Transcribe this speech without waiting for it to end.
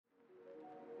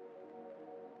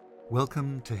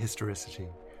Welcome to Historicity,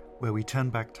 where we turn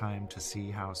back time to see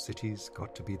how cities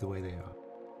got to be the way they are.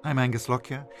 I'm Angus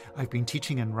Lockyer. I've been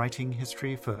teaching and writing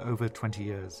history for over 20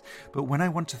 years, but when I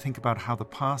want to think about how the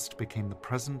past became the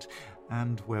present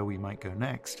and where we might go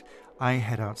next, I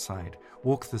head outside,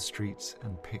 walk the streets,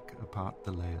 and pick apart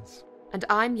the layers. And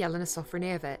I'm Jelena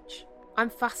Sofronijevic. I'm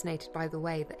fascinated by the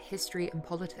way that history and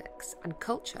politics and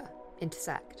culture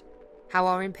intersect, how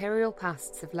our imperial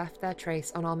pasts have left their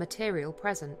trace on our material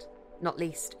present, not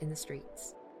least in the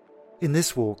streets. In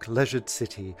this walk, Leisured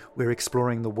City, we're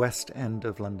exploring the West End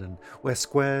of London, where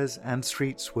squares and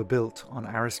streets were built on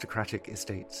aristocratic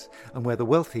estates, and where the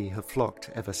wealthy have flocked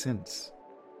ever since.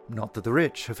 Not that the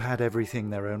rich have had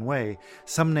everything their own way.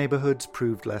 Some neighbourhoods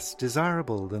proved less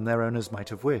desirable than their owners might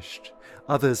have wished.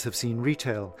 Others have seen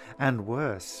retail, and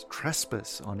worse,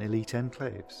 trespass on elite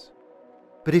enclaves.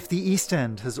 But if the East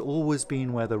End has always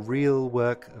been where the real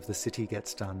work of the city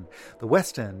gets done, the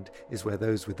West End is where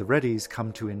those with the readies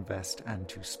come to invest and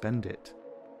to spend it.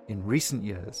 In recent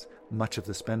years, much of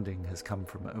the spending has come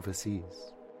from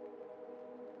overseas.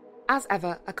 As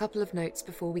ever, a couple of notes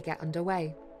before we get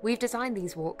underway. We've designed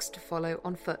these walks to follow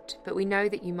on foot, but we know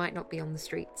that you might not be on the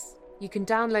streets. You can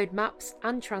download maps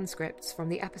and transcripts from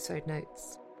the episode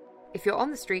notes. If you're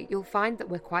on the street, you'll find that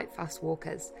we're quite fast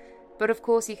walkers. But of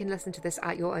course you can listen to this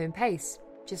at your own pace.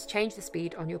 Just change the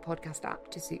speed on your podcast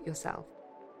app to suit yourself.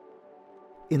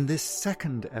 In this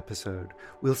second episode,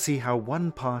 we'll see how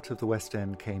one part of the West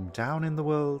End came down in the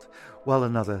world, while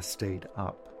another stayed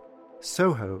up.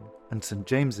 Soho and St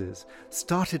James's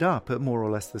started up at more or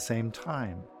less the same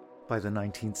time. By the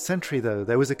 19th century, though,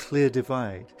 there was a clear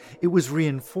divide. It was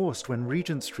reinforced when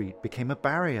Regent Street became a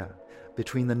barrier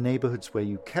between the neighbourhoods where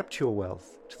you kept your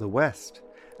wealth to the west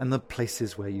and the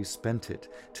places where you spent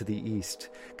it to the east,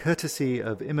 courtesy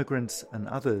of immigrants and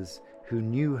others who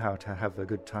knew how to have a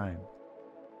good time.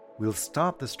 We'll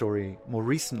start the story more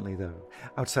recently, though,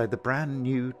 outside the brand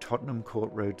new Tottenham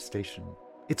Court Road station.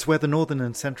 It's where the Northern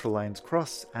and Central lines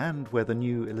cross and where the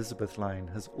new Elizabeth line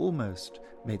has almost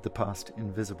made the past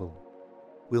invisible.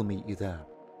 We'll meet you there.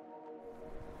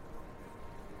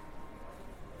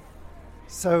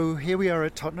 So here we are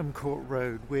at Tottenham Court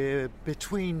Road. We're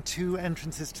between two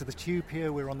entrances to the tube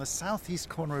here. We're on the southeast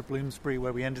corner of Bloomsbury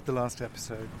where we ended the last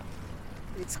episode.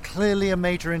 It's clearly a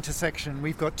major intersection.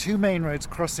 We've got two main roads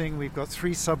crossing, we've got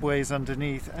three subways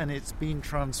underneath, and it's been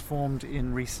transformed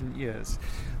in recent years.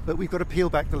 But we've got to peel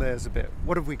back the layers a bit.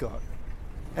 What have we got?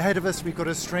 Ahead of us we've got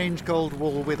a strange gold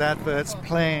wall with adverts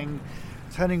playing.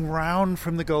 Turning round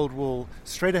from the Gold Wall,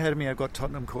 straight ahead of me I've got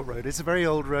Tottenham Court Road. It's a very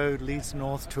old road, leads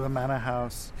north to a manor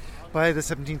house. By the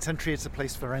 17th century it's a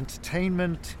place for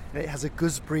entertainment. It has a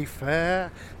gooseberry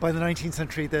fair. By the 19th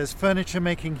century there's furniture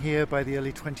making here. By the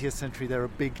early 20th century there are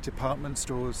big department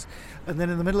stores. And then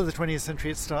in the middle of the 20th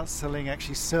century it starts selling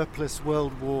actually surplus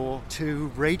World War II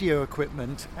radio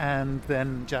equipment and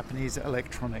then Japanese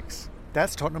electronics.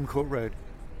 That's Tottenham Court Road.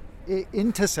 It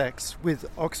intersects with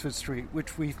Oxford Street,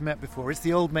 which we've met before. It's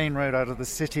the old main road out of the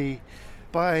city.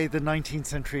 By the 19th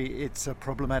century, it's a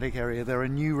problematic area. There are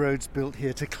new roads built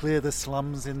here to clear the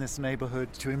slums in this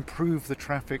neighbourhood, to improve the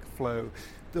traffic flow.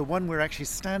 The one we're actually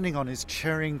standing on is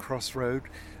Charing Cross Road,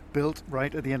 built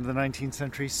right at the end of the 19th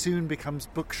century, soon becomes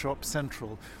Bookshop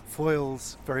Central,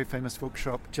 Foyle's very famous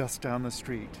bookshop just down the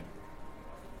street.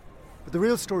 But the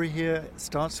real story here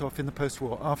starts off in the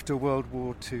post-war, after World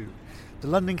War II. The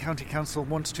London County Council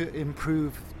wants to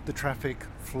improve the traffic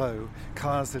flow.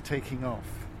 Cars are taking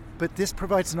off. But this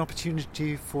provides an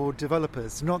opportunity for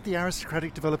developers, not the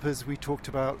aristocratic developers we talked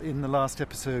about in the last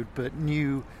episode, but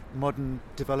new, modern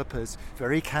developers.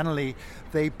 Very cannily,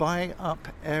 they buy up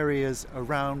areas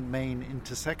around main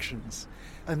intersections.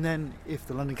 And then, if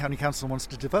the London County Council wants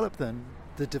to develop them,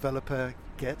 the developer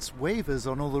gets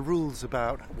waivers on all the rules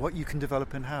about what you can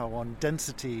develop and how, on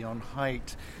density, on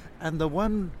height. And the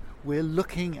one we're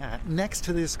looking at next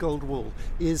to this gold wall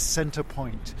is Centre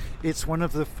Point. It's one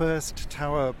of the first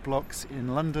tower blocks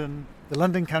in London. The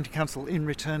London County Council in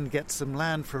return gets some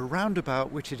land for a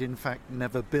roundabout, which it in fact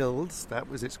never builds. That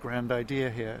was its grand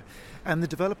idea here. And the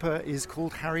developer is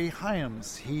called Harry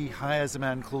Hyams. He hires a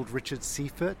man called Richard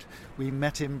Seifert. We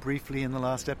met him briefly in the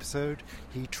last episode.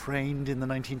 He trained in the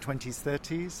 1920s,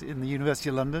 30s in the University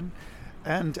of London.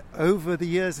 And over the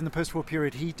years in the post-war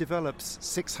period, he develops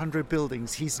 600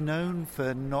 buildings. He's known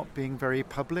for not being very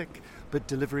public, but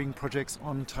delivering projects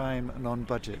on time and on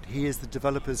budget. He is the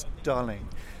developer's darling.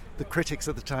 The critics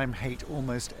at the time hate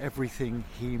almost everything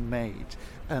he made,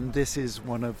 and this is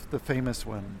one of the famous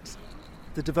ones.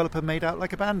 The developer made out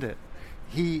like a bandit.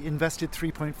 He invested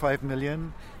 3.5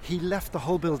 million. He left the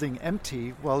whole building empty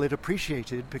while it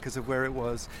appreciated because of where it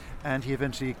was, and he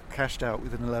eventually cashed out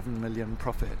with an 11 million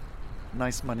profit.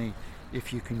 Nice money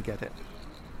if you can get it.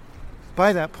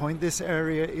 By that point, this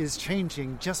area is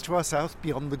changing. Just to our south,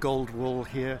 beyond the Gold Wall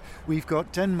here, we've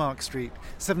got Denmark Street,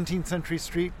 17th century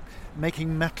street,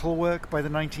 making metalwork by the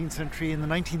 19th century. In the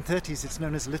 1930s, it's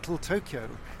known as Little Tokyo.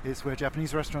 It's where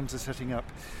Japanese restaurants are setting up.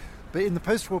 But in the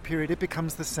post-war period, it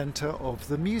becomes the center of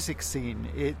the music scene.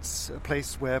 It's a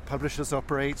place where publishers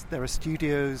operate. There are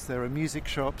studios, there are music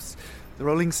shops. The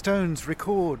Rolling Stones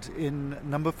record in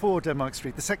number 4 Denmark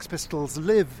Street. The Sex Pistols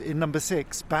live in number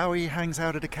 6. Bowie hangs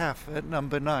out at a cafe at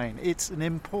number 9. It's an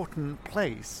important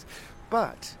place.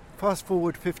 But fast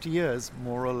forward 50 years,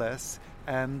 more or less,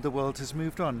 and the world has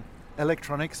moved on.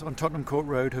 Electronics on Tottenham Court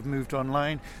Road have moved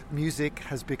online. Music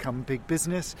has become big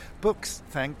business. Books,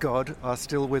 thank God, are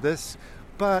still with us.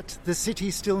 But the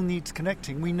city still needs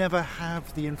connecting. We never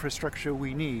have the infrastructure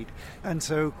we need. And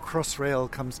so Crossrail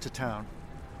comes to town.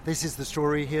 This is the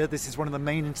story here. This is one of the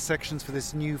main intersections for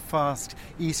this new fast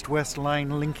east-west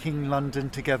line linking London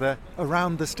together.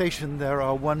 Around the station there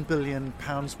are £1 billion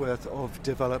worth of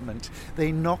development.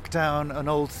 They knock down an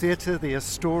old theatre, the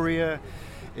Astoria.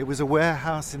 It was a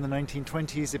warehouse in the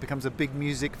 1920s. It becomes a big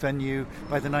music venue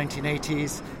by the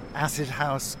 1980s. Acid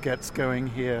House gets going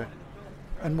here.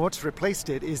 And what's replaced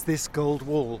it is this Gold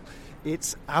Wall.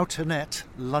 It's Outernet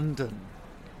London.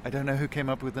 I don't know who came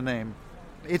up with the name.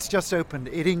 It's just opened.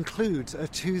 It includes a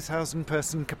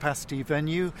 2,000-person capacity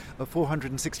venue, a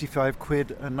 465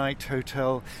 quid a night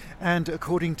hotel, and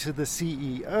according to the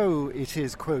CEO, it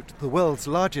is, quote, the world's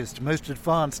largest, most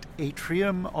advanced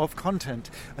atrium of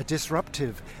content, a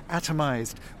disruptive,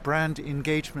 atomized brand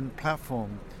engagement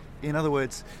platform. In other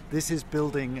words, this is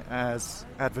building as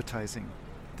advertising.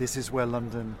 This is where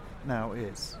London now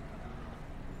is.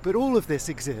 But all of this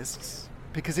exists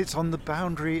because it's on the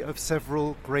boundary of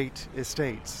several great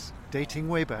estates, dating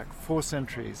way back 4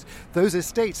 centuries. Those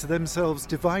estates are themselves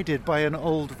divided by an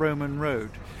old Roman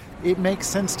road. It makes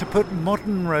sense to put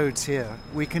modern roads here.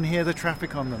 We can hear the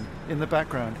traffic on them in the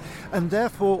background. And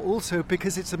therefore, also,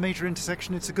 because it's a major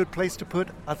intersection, it's a good place to put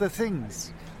other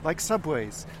things, like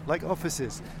subways, like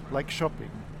offices, like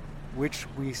shopping, which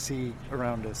we see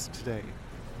around us today.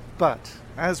 But,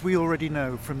 as we already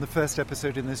know from the first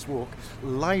episode in this walk,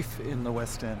 life in the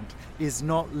West End is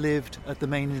not lived at the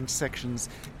main intersections.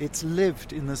 It's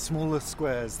lived in the smaller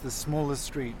squares, the smaller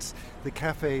streets, the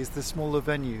cafes, the smaller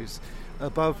venues,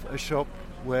 above a shop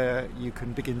where you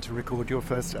can begin to record your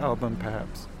first album,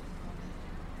 perhaps.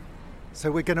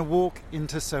 So we're going to walk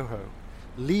into Soho,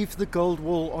 leave the Gold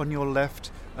Wall on your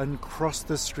left and cross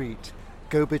the street.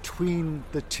 Go between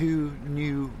the 2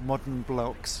 new modern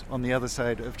blocks on the other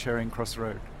side of Charing Cross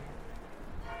Road.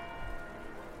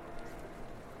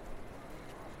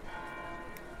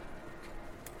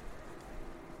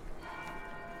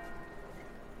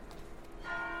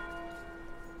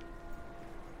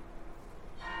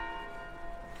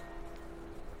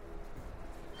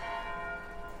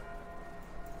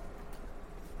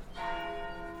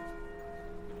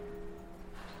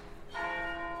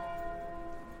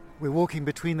 We're walking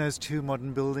between those 2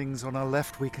 modern buildings. On our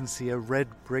left we can see a red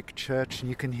brick church and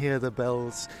you can hear the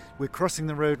bells. We're crossing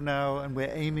the road now and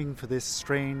we're aiming for this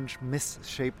strange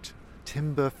misshaped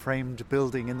timber-framed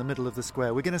building in the middle of the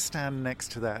square. We're going to stand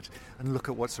next to that and look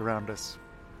at what's around us.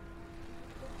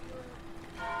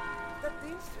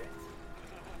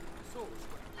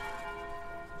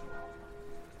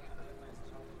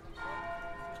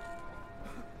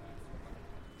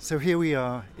 So here we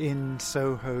are in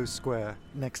Soho Square,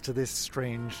 next to this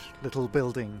strange little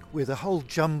building with a whole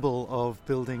jumble of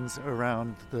buildings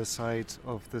around the sides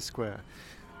of the square.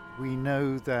 We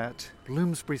know that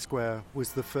Bloomsbury Square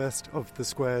was the first of the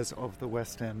squares of the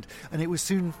West End, and it was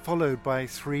soon followed by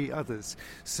 3 others.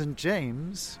 St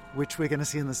James, which we're going to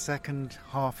see in the second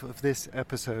half of this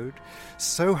episode,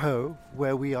 Soho,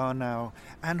 where we are now,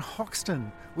 and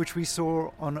Hoxton, which we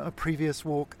saw on a previous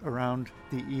walk around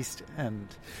the East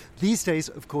End. These days,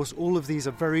 of course, all of these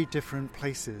are very different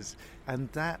places, and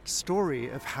that story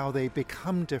of how they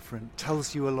become different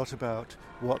tells you a lot about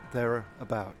what they're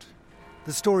about.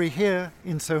 The story here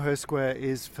in Soho Square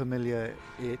is familiar.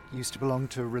 It used to belong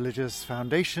to religious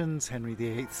foundations. Henry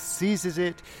VIII seizes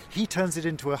it. He turns it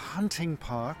into a hunting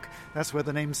park. That's where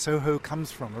the name Soho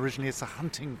comes from. Originally it's a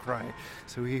hunting cry.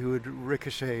 So he would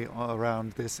ricochet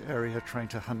around this area trying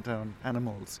to hunt down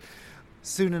animals.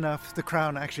 Soon enough, the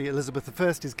Crown, actually Elizabeth I,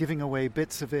 is giving away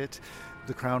bits of it.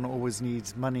 The Crown always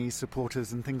needs money,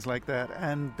 supporters and things like that.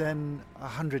 And then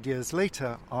 100 years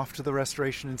later, after the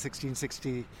restoration in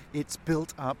 1660, it's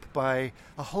built up by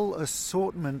a whole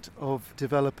assortment of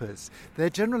developers. They're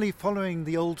generally following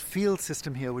the old field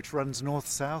system here, which runs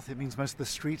north-south. It means most of the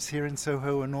streets here in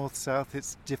Soho are north-south.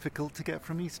 It's difficult to get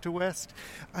from east to west.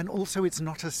 And also it's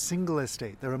not a single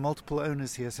estate. There are multiple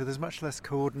owners here, so there's much less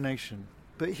coordination.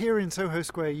 But here in Soho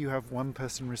Square, you have one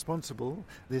person responsible.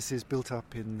 This is built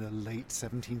up in the late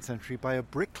 17th century by a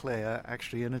bricklayer,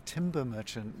 actually, and a timber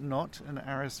merchant, not an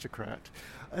aristocrat.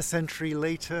 A century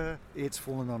later, it's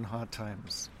fallen on hard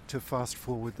times. To fast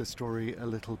forward the story a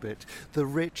little bit, the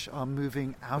rich are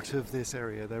moving out of this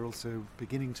area. They're also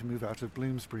beginning to move out of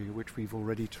Bloomsbury, which we've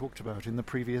already talked about in the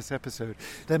previous episode.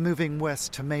 They're moving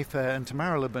west to Mayfair and to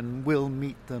Marylebone. We'll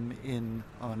meet them in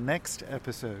our next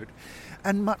episode.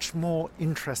 And much more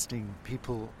interesting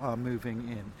people are moving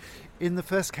in. In the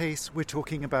first case, we're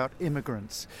talking about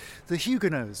immigrants. The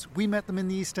Huguenots, we met them in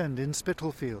the East End, in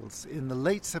Spitalfields. In the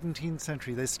late 17th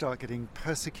century, they start getting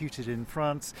persecuted in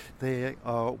France. They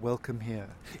are welcome here.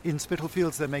 In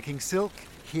Spitalfields, they're making silk.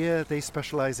 Here, they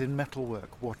specialise in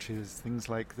metalwork, watches, things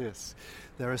like this.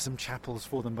 There are some chapels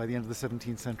for them by the end of the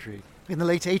 17th century. In the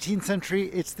late 18th century,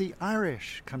 it's the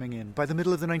Irish coming in. By the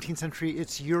middle of the 19th century,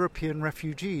 it's European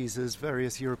refugees as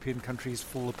various European countries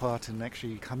fall apart and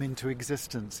actually come into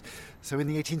existence. So in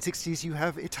the 1860s, you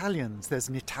have Italians. There's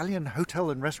an Italian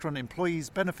Hotel and Restaurant Employees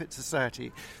Benefit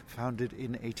Society, founded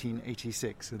in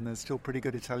 1886. And there's still pretty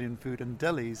good Italian food and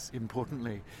delis,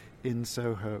 importantly, in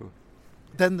Soho.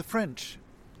 Then the French.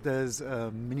 There's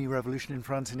a mini revolution in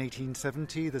France in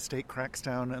 1870. The state cracks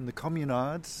down and the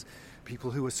communards, people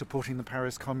who were supporting the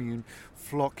Paris Commune,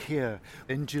 flock here.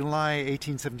 In July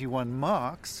 1871,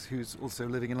 Marx, who's also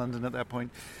living in London at that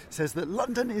point, says that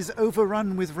London is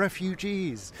overrun with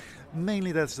refugees.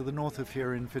 Mainly that's to the north of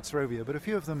here in Fitzrovia, but a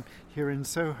few of them here in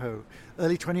Soho.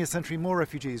 Early 20th century, more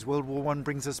refugees. World War I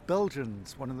brings us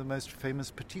Belgians. One of the most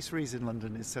famous patisseries in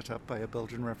London is set up by a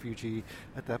Belgian refugee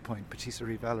at that point,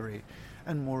 Patisserie Valerie.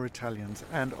 And more Italians,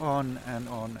 and on and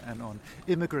on and on.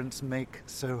 Immigrants make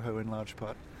Soho in large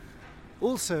part.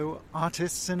 Also,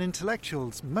 artists and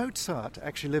intellectuals. Mozart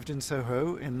actually lived in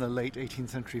Soho in the late 18th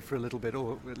century for a little bit,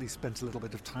 or at least spent a little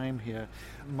bit of time here.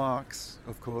 Marx,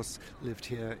 of course, lived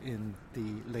here in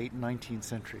the late 19th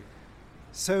century.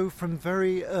 So from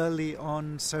very early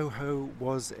on, Soho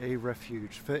was a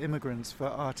refuge for immigrants, for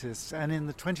artists, and in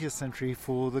the 20th century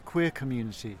for the queer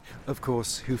community, of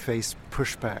course, who faced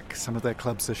pushback. Some of their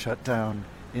clubs are shut down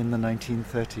in the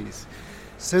 1930s.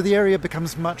 So the area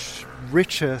becomes much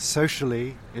richer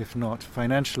socially, if not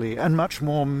financially, and much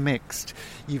more mixed.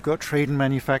 You've got trade and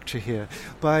manufacture here.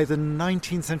 By the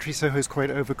 19th century, Soho is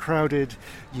quite overcrowded.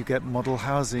 You get model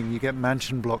housing, you get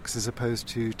mansion blocks as opposed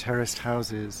to terraced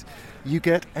houses. You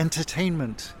get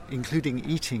entertainment, including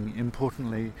eating,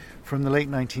 importantly, from the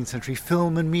late 19th century.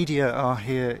 Film and media are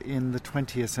here in the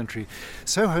 20th century.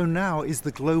 Soho now is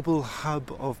the global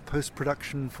hub of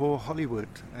post-production for Hollywood.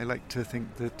 I like to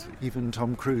think that even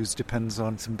Tom Cruise depends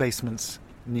on some basements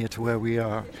near to where we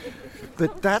are.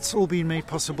 But that's all been made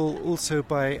possible also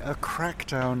by a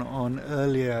crackdown on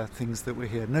earlier things that were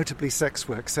here, notably sex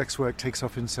work. Sex work takes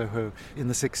off in Soho in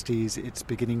the 60s. It's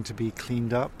beginning to be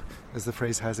cleaned up, as the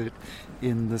phrase has it,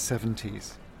 in the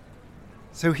 70s.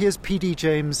 So here's P.D.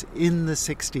 James in the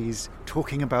 60s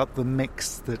talking about the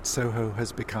mix that Soho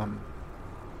has become.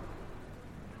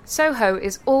 Soho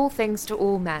is all things to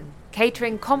all men,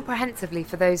 catering comprehensively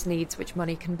for those needs which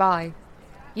money can buy.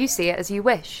 You see it as you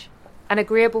wish. An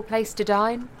agreeable place to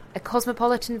dine, a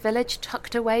cosmopolitan village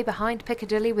tucked away behind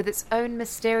Piccadilly with its own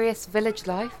mysterious village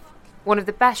life, one of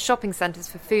the best shopping centres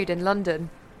for food in London,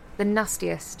 the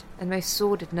nastiest and most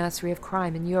sordid nursery of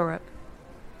crime in Europe.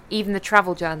 Even the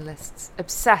travel journalists,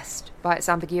 obsessed by its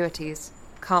ambiguities,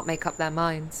 can't make up their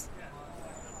minds.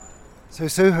 So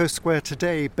Soho Square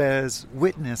today bears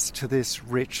witness to this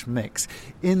rich mix.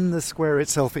 In the square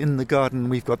itself, in the garden,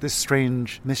 we've got this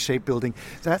strange misshaped building.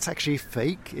 That's actually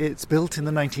fake. It's built in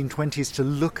the 1920s to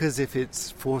look as if it's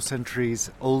 4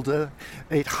 centuries older.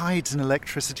 It hides an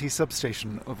electricity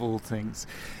substation, of all things.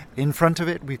 In front of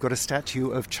it, we've got a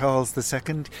statue of Charles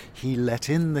II. He let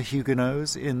in the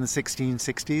Huguenots in the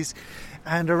 1660s.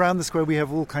 And around the square, we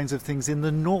have all kinds of things. In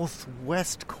the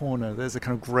northwest corner, there's a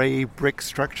kind of grey brick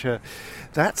structure.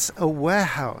 That's a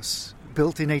warehouse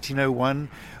built in 1801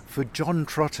 for John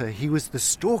Trotter. He was the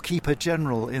storekeeper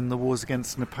general in the wars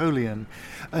against Napoleon.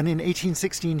 And in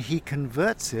 1816, he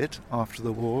converts it, after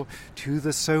the war, to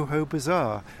the Soho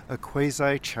Bazaar, a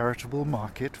quasi-charitable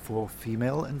market for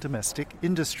female and domestic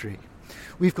industry.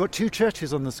 We've got two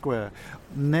churches on the square.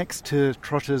 Next to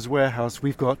Trotter's Warehouse,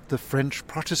 we've got the French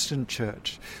Protestant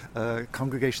Church, a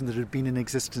congregation that had been in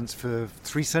existence for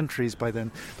 3 centuries by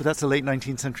then, but that's a late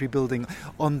 19th century building.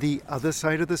 On the other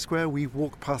side of the square, we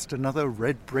walk past another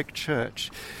red brick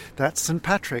church. That's St.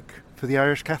 Patrick, for the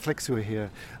Irish Catholics who are here,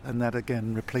 and that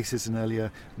again replaces an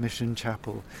earlier mission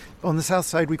chapel. On the south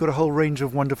side, we've got a whole range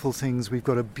of wonderful things. We've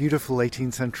got a beautiful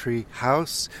 18th century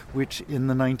house, which in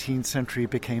the 19th century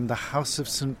became the House of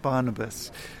St.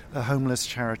 Barnabas, a homeless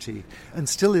charity, and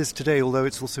still is today, although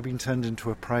it's also been turned into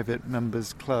a private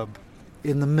members club.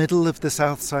 In the middle of the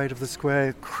south side of the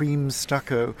square, cream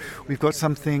stucco, we've got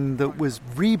something that was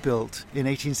rebuilt in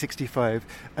 1865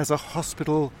 as a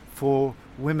hospital for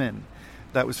women.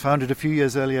 That was founded a few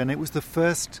years earlier, and it was the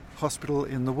first hospital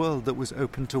in the world that was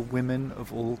open to women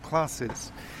of all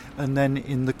classes. And then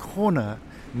in the corner,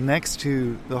 next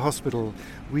to the hospital,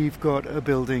 we've got a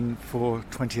building for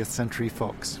 20th Century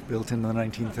Fox, built in the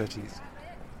 1930s.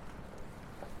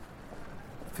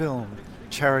 Film,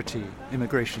 charity,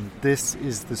 immigration. This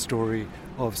is the story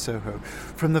of Soho.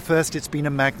 From the first, it's been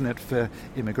a magnet for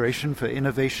immigration, for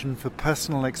innovation, for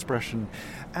personal expression,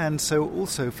 and so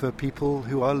also for people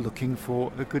who are looking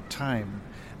for a good time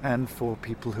and for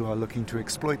people who are looking to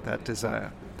exploit that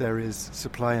desire. There is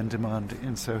supply and demand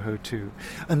in Soho too.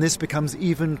 And this becomes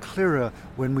even clearer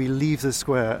when we leave the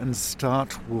square and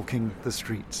start walking the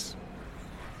streets.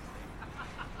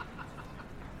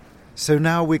 So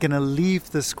now we're going to leave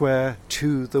the square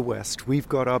to the west. We've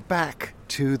got our back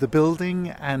to the building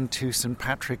and to St.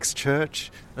 Patrick's Church,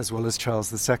 as well as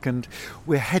Charles II.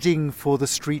 We're heading for the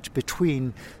street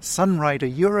between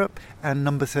Sunrider Europe and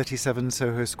number 37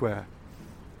 Soho Square.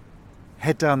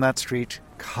 Head down that street,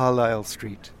 Carlisle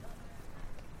Street.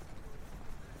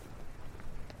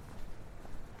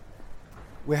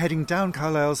 We're heading down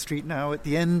Carlisle Street now. At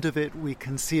the end of it, we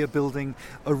can see a building.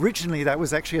 Originally, that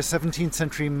was actually a 17th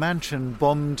century mansion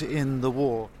bombed in the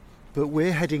war. But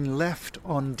we're heading left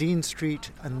on Dean Street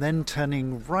and then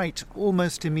turning right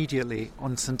almost immediately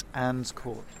on St. Anne's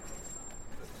Court.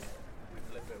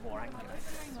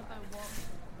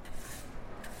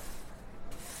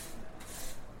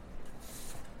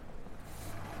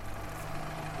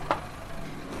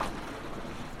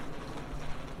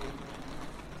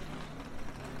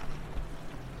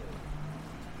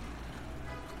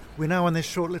 We're now on this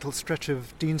short little stretch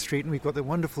of Dean Street, and we've got the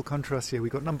wonderful contrast here.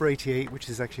 We've got number 88, which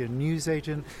is actually a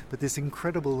newsagent, but this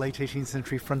incredible late 18th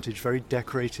century frontage, very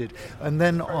decorated. And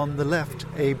then on the left,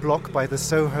 a block by the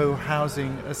Soho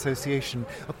Housing Association,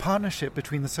 a partnership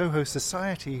between the Soho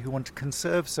Society, who want to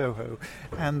conserve Soho,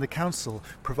 and the council,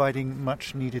 providing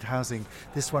much needed housing,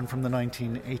 this one from the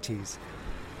 1980s.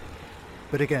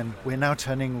 But again, we're now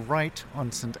turning right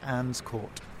on St. Anne's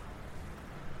Court.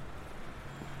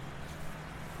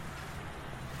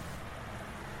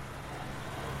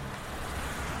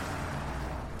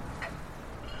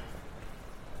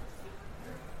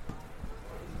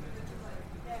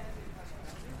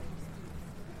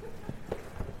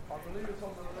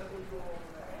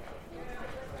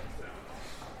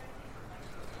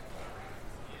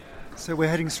 So we're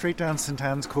heading straight down St.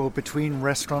 Anne's Court between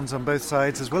restaurants on both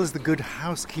sides, as well as the Good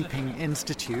Housekeeping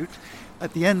Institute.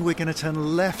 At the end, we're going to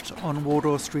turn left on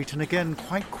Wardour Street and again,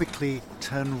 quite quickly,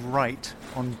 turn right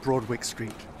on Broadwick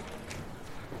Street.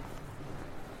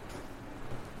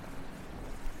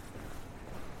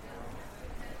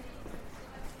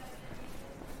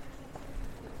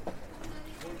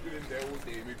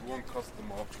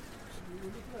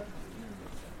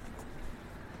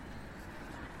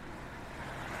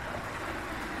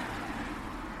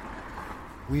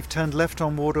 We've turned left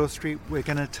on Wardour Street. We're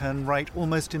going to turn right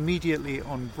almost immediately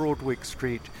on Broadwick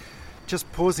Street. Just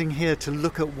pausing here to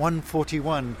look at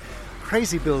 141.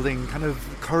 Crazy building, kind of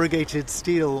corrugated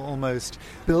steel almost,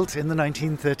 built in the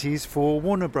 1930s for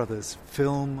Warner Brothers.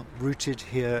 Film rooted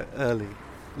here early.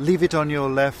 Leave it on your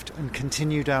left and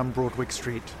continue down Broadwick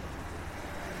Street.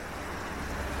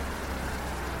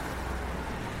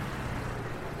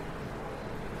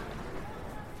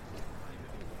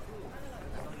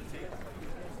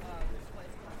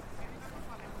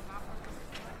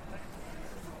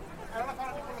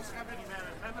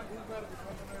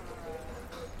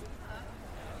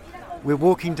 We're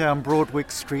walking down Broadwick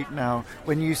Street now.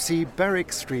 When you see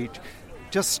Berwick Street,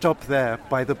 just stop there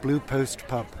by the Blue Post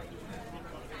pub.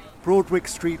 Broadwick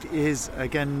Street is,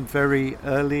 again, very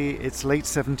early. It's late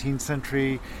 17th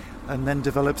century and then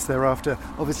develops thereafter.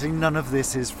 Obviously, none of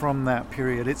this is from that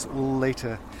period. It's all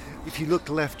later. If you look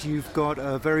left, you've got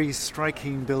a very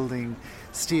striking building,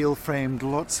 steel-framed,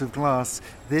 lots of glass.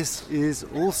 This is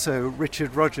also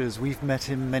Richard Rogers. We've met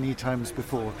him many times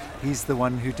before. He's the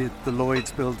one who did the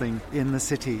Lloyd's building in the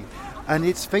city. And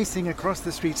it's facing across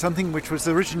the street something which was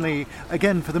originally,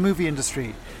 again, for the movie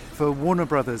industry, for Warner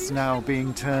Brothers, now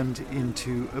being turned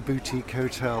into a boutique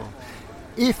hotel.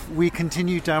 If we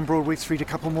continue down Broadway Street a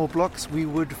couple more blocks, we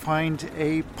would find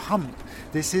a pump.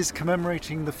 This is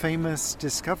commemorating the famous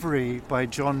discovery by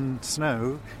John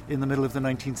Snow in the middle of the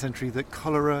 19th century that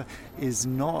cholera is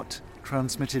not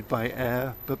transmitted by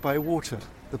air but by water.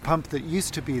 The pump that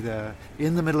used to be there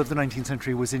in the middle of the 19th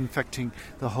century was infecting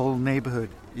the whole neighborhood.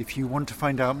 If you want to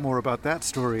find out more about that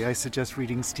story, I suggest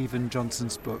reading Stephen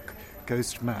Johnson's book,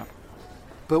 Ghost Map.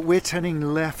 But we're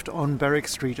turning left on Berwick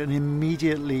Street, and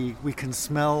immediately we can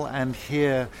smell and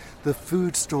hear the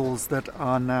food stalls that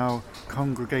are now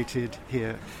congregated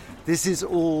here. This is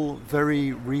all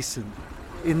very recent.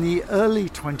 In the early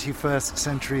 21st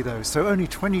century, though, so only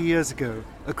 20 years ago,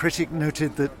 a critic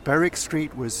noted that Berwick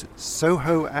Street was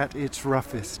Soho at its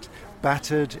roughest.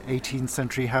 Battered 18th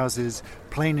century houses,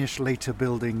 plainish later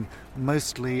building,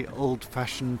 mostly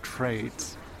old-fashioned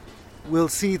trades. We'll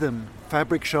see them,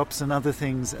 fabric shops and other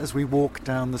things, as we walk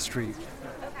down the street.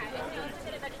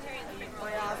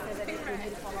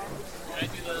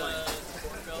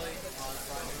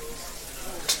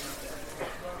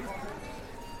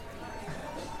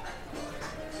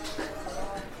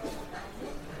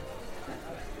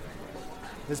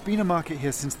 There's been a market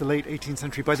here since the late 18th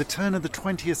century. By the turn of the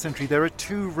 20th century, there are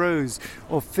 2 rows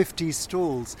of 50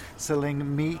 stalls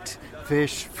selling meat,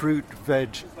 fish, fruit, veg,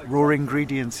 raw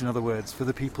ingredients, in other words, for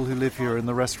the people who live here in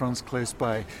the restaurants close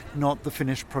by, not the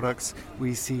finished products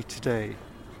we see today.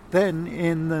 Then,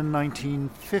 in the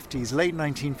 1950s, late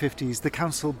 1950s, the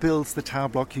council builds the tower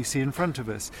block you see in front of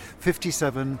us,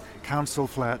 57 council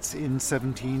flats in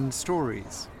 17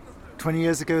 stories. 20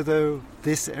 years ago, though,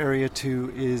 this area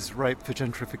too is ripe for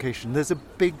gentrification. There's a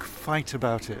big fight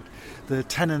about it. The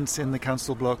tenants in the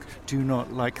council block do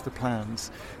not like the plans,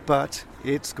 but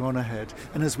it's gone ahead.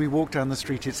 And as we walk down the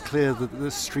street, it's clear that the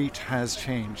street has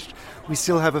changed. We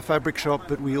still have a fabric shop,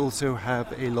 but we also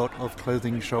have a lot of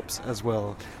clothing shops as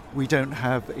well. We don't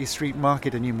have a street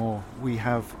market anymore. We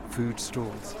have food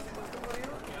stalls.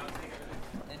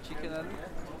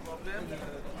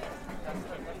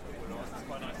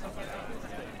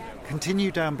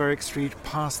 Continue down Berwick Street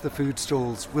past the food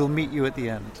stalls. We'll meet you at the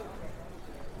end.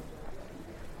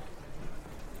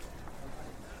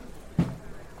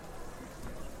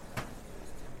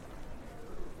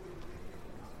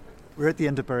 We're at the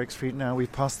end of Berwick Street now.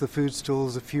 We've passed the food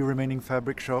stalls, a few remaining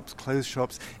fabric shops, clothes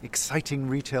shops, exciting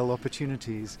retail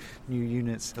opportunities, new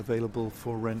units available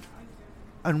for rent.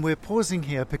 And we're pausing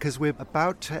here because we're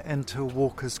about to enter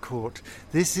Walker's Court.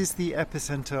 This is the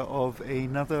epicenter of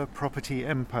another property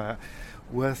empire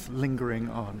worth lingering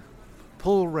on.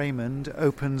 Paul Raymond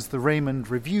opens the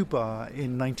Raymond Review Bar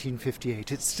in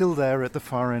 1958. It's still there at the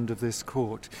far end of this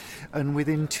court. And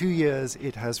within 2 years,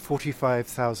 it has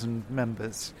 45,000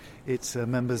 members. It's a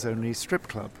members-only strip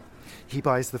club. He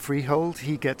buys the freehold,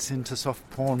 he gets into soft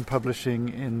porn publishing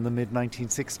in the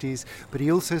mid-1960s, but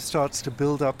he also starts to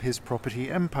build up his property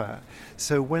empire.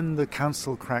 So when the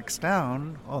council cracks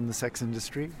down on the sex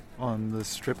industry, on the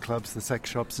strip clubs, the sex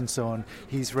shops and so on,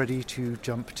 he's ready to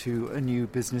jump to a new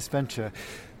business venture.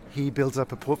 He builds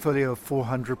up a portfolio of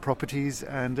 400 properties,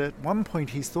 and at one point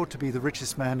he's thought to be the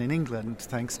richest man in England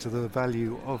thanks to the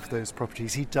value of those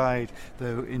properties. He died,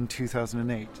 though, in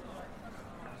 2008.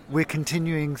 We're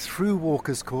continuing through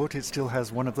Walker's Court. It still has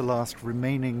one of the last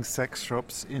remaining sex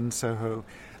shops in Soho,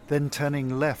 then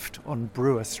turning left on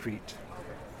Brewer Street.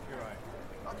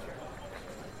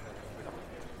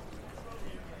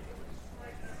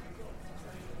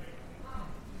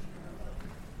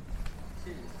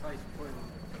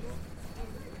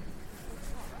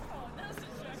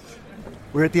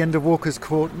 We're at the end of Walker's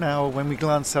Court now. When we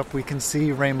glance up, we can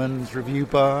see Raymond's Review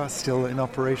Bar still in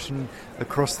operation.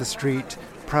 Across the street,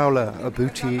 Prowler, a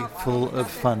booty full of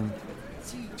fun.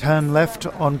 Turn left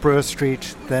on Brewer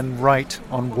Street, then right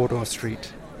on Wardour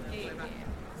Street.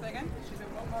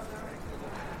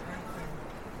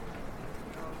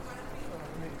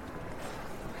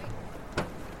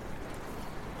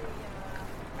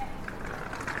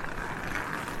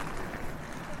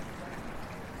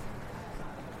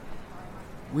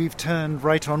 We've turned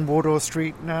right on Wardour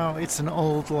Street now. It's an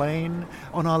old lane.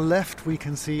 On our left, we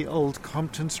can see Old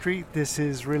Compton Street. This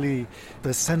is really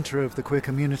the centre of the queer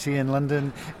community in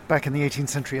London. Back in the 18th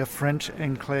century, a French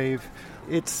enclave.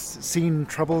 It's seen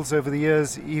troubles over the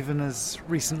years. Even as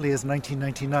recently as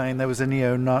 1999, there was a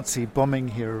neo-Nazi bombing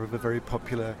here of a very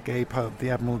popular gay pub, the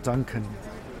Admiral Duncan.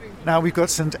 Now we've got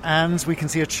St Anne's. We can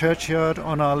see a churchyard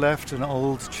on our left, an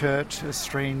old church, a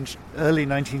strange early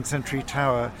 19th century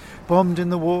tower, bombed in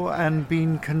the war and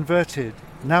been converted.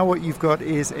 Now what you've got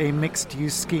is a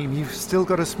mixed-use scheme. You've still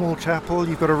got a small chapel,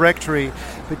 you've got a rectory,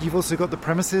 but you've also got the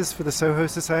premises for the Soho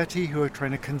Society, who are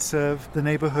trying to conserve the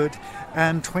neighbourhood,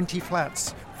 and 20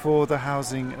 flats for the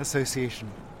Housing Association.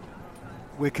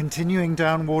 We're continuing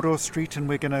down Wardour Street and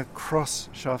we're going to cross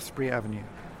Shaftesbury Avenue.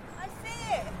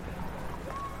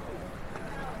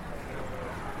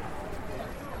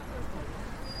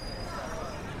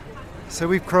 So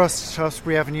we've crossed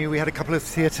Shaftesbury Avenue. We had a couple of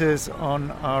theatres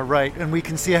on our right, and we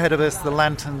can see ahead of us the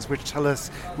lanterns which tell us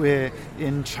we're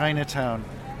in Chinatown.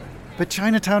 But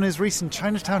Chinatown is recent.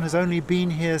 Chinatown has only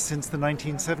been here since the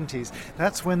 1970s.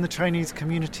 That's when the Chinese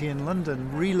community in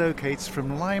London relocates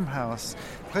from Limehouse,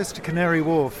 close to Canary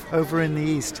Wharf, over in the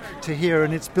east, to here,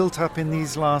 and it's built up in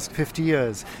these last 50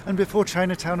 years. And before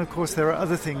Chinatown, of course, there are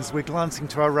other things. We're glancing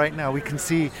to our right now. We can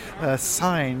see a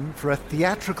sign for a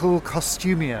theatrical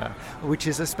costumier, which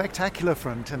is a spectacular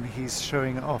front, and he's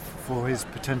showing off for his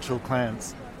potential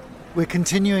clients. We're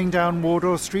continuing down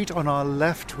Wardour Street. On our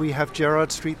left, we have Gerrard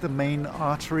Street, the main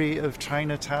artery of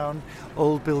Chinatown.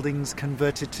 Old buildings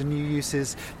converted to new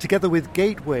uses, together with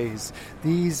gateways.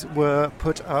 These were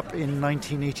put up in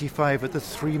 1985 at the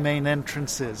three main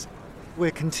entrances.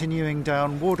 We're continuing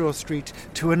down Wardour Street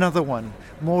to another one,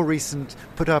 more recent,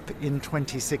 put up in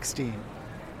 2016.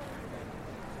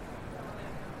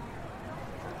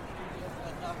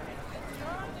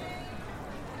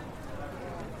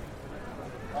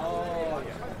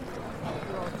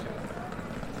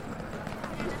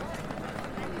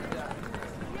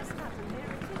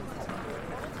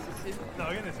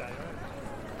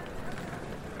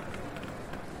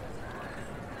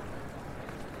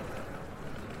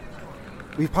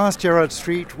 We've passed Gerrard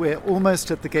Street, we're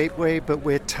almost at the gateway, but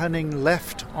we're turning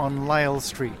left on Lisle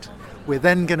Street. We're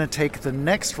then going to take the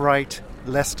next right,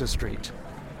 Leicester Street.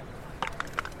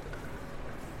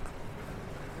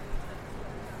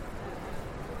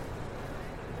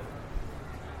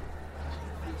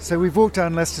 So we've walked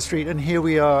down Leicester Street, and here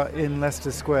we are in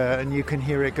Leicester Square, and you can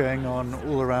hear it going on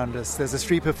all around us. There's a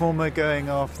street performer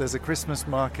going off, there's a Christmas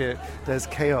market, there's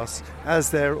chaos, as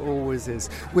there always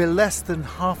is. We're less than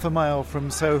half a mile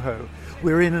from Soho.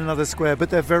 We're in another square,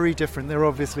 but they're very different. They're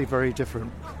obviously very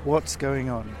different. What's going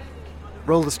on?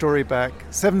 Roll the story back,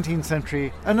 17th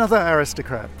century, another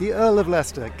aristocrat, the Earl of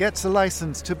Leicester, gets a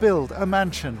license to build a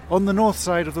mansion on the north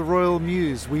side of the Royal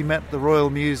Mews. We met the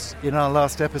Royal Mews in our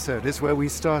last episode, it's where we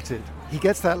started. He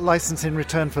gets that license in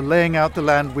return for laying out the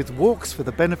land with walks for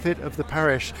the benefit of the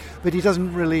parish, but he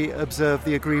doesn't really observe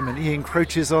the agreement. He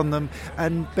encroaches on them,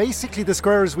 and basically the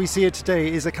square as we see it today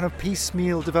is a kind of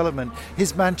piecemeal development.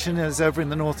 His mansion is over in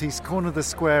the northeast corner. The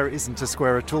square isn't a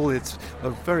square at all. It's a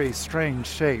very strange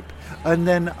shape. And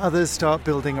then others start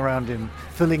building around him,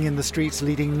 filling in the streets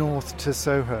leading north to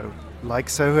Soho. Like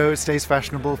Soho, it stays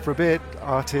fashionable for a bit.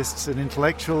 Artists and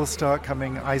intellectuals start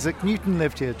coming. Isaac Newton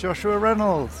lived here, Joshua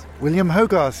Reynolds, William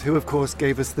Hogarth, who of course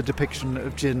gave us the depiction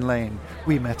of Gin Lane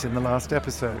we met in the last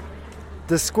episode.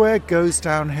 The square goes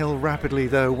downhill rapidly,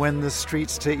 though, when the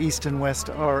streets to east and west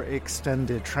are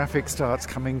extended. Traffic starts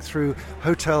coming through.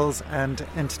 Hotels and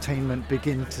entertainment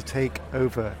begin to take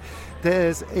over.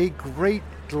 There's a great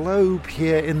globe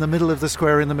here in the middle of the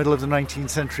square in the middle of the 19th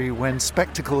century when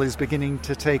spectacle is beginning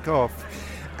to take off.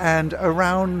 And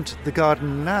around the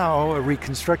garden now, a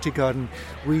reconstructed garden,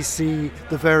 we see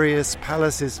the various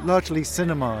palaces, largely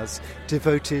cinemas,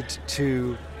 devoted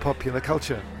to popular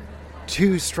culture.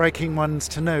 Two striking ones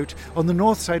to note. On the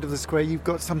north side of the square, you've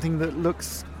got something that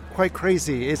looks quite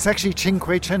crazy. It's actually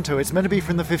Cinquecento. It's meant to be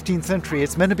from the 15th century.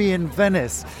 It's meant to be in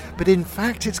Venice, but in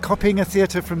fact it's copying a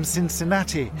theatre from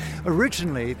Cincinnati.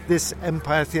 Originally, this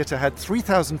Empire Theatre had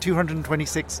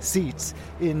 3,226 seats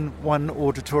in one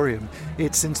auditorium.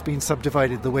 It's since been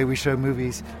subdivided. The way we show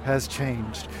movies has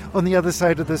changed. On the other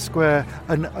side of the square,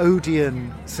 an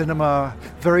Odeon cinema,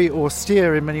 very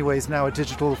austere in many ways, now a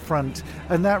digital front,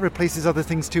 and that replaces other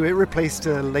things too. It replaced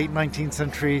a late 19th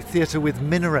century theatre with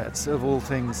minarets, of all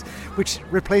things, which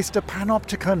replaced a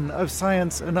panopticon of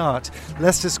science and art.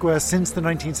 Leicester Square, since the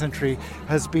 19th century,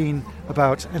 has been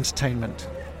about entertainment.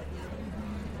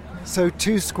 So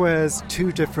 2 squares,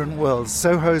 2 different worlds.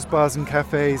 Soho's bars and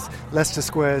cafes, Leicester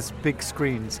Square's big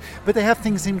screens. But they have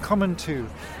things in common too.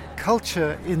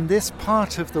 Culture in this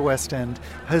part of the West End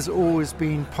has always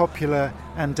been popular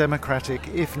and democratic,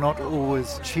 if not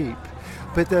always cheap.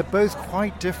 But they're both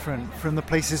quite different from the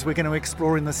places we're going to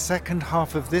explore in the second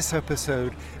half of this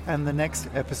episode and the next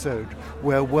episode,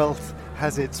 where wealth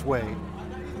has its way.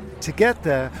 To get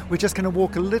there, we're just going to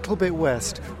walk a little bit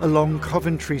west along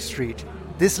Coventry Street.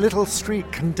 This little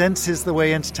street condenses the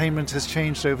way entertainment has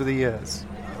changed over the years.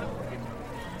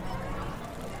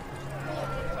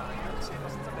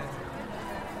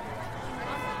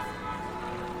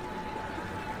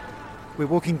 We're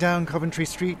walking down Coventry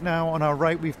Street now. On our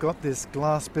right, we've got this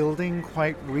glass building,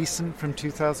 quite recent, from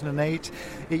 2008.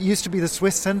 It used to be the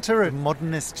Swiss Centre, a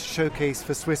modernist showcase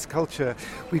for Swiss culture.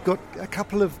 We've got a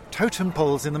couple of totem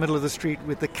poles in the middle of the street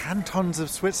with the cantons of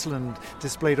Switzerland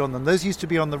displayed on them. Those used to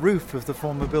be on the roof of the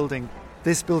former building.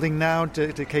 This building now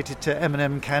dedicated to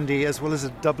M&M Candy, as well as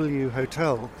a W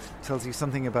Hotel, tells you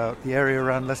something about the area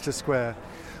around Leicester Square.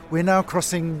 We're now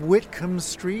crossing Whitcomb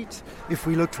Street. If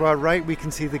we look to our right, we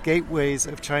can see the gateways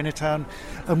of Chinatown,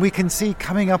 and we can see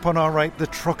coming up on our right the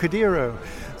Trocadero.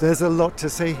 There's a lot to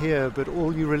say here, but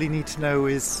all you really need to know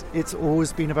is it's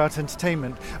always been about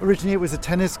entertainment. Originally it was a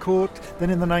tennis court, then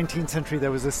in the 19th century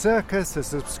there was a circus, a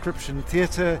subscription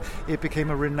theatre. It became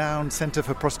a renowned centre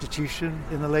for prostitution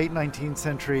in the late 19th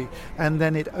century, and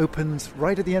then it opens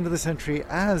right at the end of the century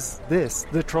as this,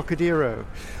 the Trocadero,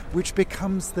 which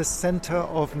becomes the centre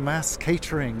of mass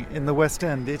catering in the West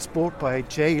End. It's bought by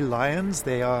J. Lyons.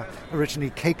 They are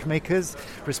originally cake makers,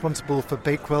 responsible for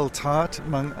Bakewell tart,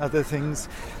 among other things.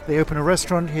 They open a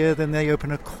restaurant here, then they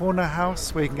open a corner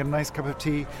house where you can get a nice cup of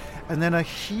tea, and then a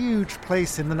huge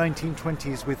place in the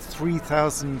 1920s with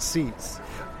 3,000 seats.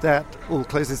 That all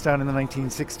closes down in the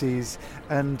 1960s,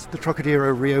 and the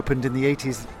Trocadero reopened in the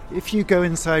 80s. If you go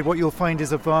inside, what you'll find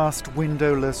is a vast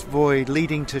windowless void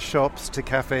leading to shops, to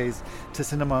cafes, to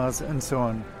cinemas, and so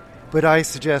on. But I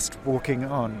suggest walking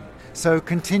on. So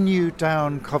continue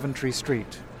down Coventry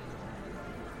Street.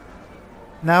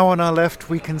 Now on our left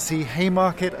we can see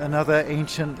Haymarket, another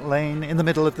ancient lane. In the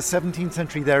middle of the 17th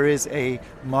century there is a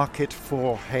market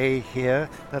for hay here.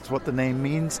 That's what the name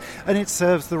means. And it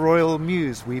serves the Royal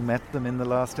Mews. We met them in the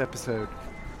last episode.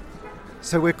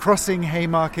 So we're crossing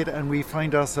Haymarket and we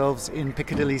find ourselves in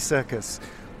Piccadilly Circus.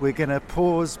 We're going to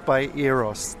pause by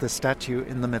Eros, the statue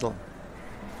in the middle.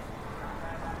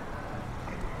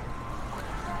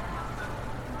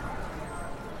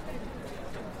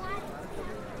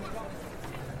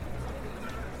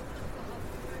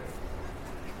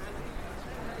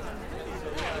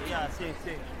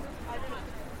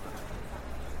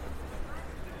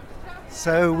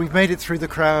 So we've made it through the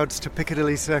crowds to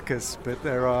Piccadilly Circus, but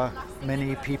there are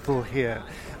many people here.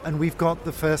 And we've got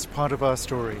the first part of our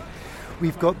story.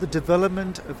 We've got the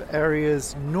development of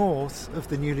areas north of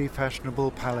the newly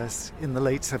fashionable palace in the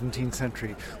late 17th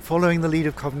century, following the lead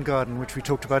of Covent Garden, which we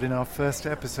talked about in our first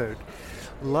episode.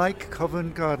 Like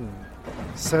Covent Garden,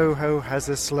 Soho has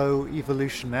a slow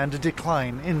evolution and a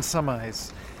decline, in some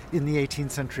eyes, in the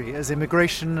 18th century, as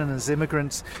immigration and as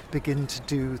immigrants begin to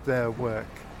do their work.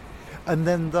 And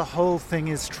then the whole thing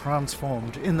is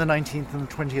transformed in the 19th and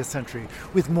 20th century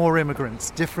with more immigrants,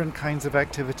 different kinds of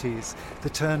activities, the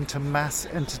turn to mass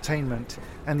entertainment,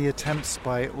 and the attempts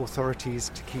by authorities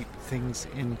to keep things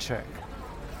in check.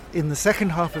 In the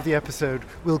second half of the episode,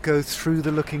 we'll go through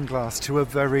the looking glass to a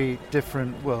very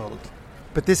different world.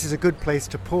 But this is a good place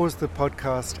to pause the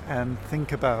podcast and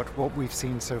think about what we've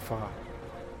seen so far.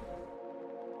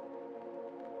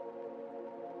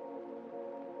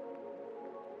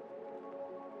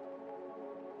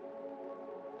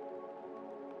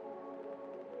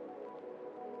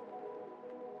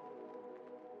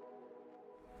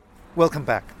 Welcome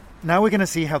back. Now we're going to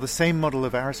see how the same model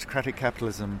of aristocratic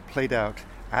capitalism played out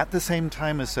at the same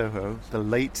time as Soho, the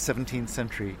late 17th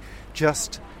century,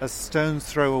 just a stone's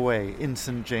throw away in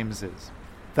St. James's.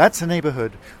 That's a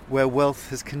neighbourhood where wealth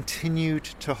has continued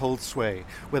to hold sway,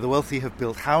 where the wealthy have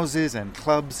built houses and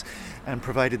clubs and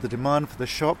provided the demand for the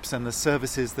shops and the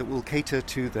services that will cater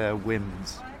to their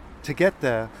whims. To get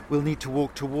there, we'll need to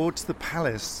walk towards the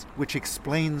palace, which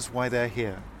explains why they're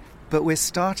here. But we're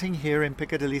starting here in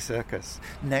Piccadilly Circus,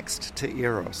 next to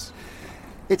Eros.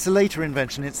 It's a later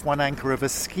invention. It's one anchor of a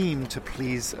scheme to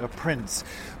please a prince.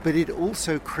 But it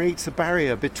also creates a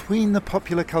barrier between the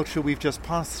popular culture we've just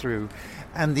passed through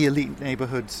and the elite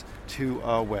neighbourhoods to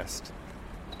our west.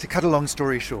 To cut a long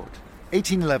story short,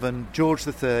 1811, George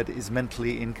III is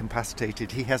mentally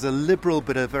incapacitated. He has a liberal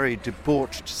but a very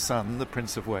debauched son, the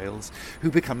Prince of Wales, who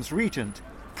becomes regent.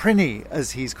 Prinny,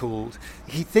 as he's called,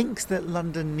 he thinks that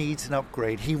London needs an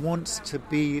upgrade. He wants to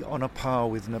be on a par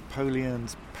with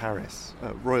Napoleon's Paris.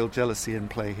 Royal jealousy in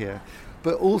play here.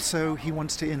 But also he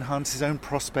wants to enhance his own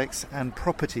prospects and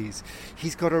properties.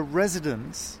 He's got a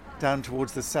residence down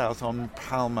towards the south on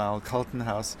Pall Mall, Carlton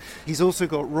House. He's also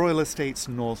got royal estates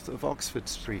north of Oxford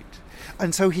Street.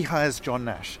 And so he hires John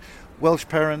Nash. Welsh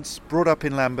parents, brought up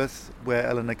in Lambeth, where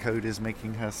Eleanor Code is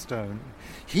making her stone.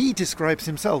 He describes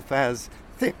himself as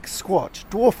thick, squat,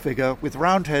 dwarf figure with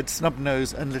round head, snub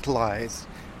nose and little eyes.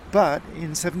 But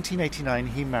in 1789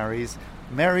 he marries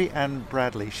Mary Ann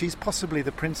Bradley. She's possibly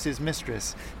the prince's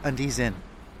mistress, and he's in.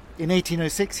 In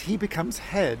 1806 he becomes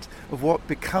head of what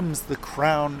becomes the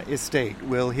Crown Estate.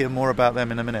 We'll hear more about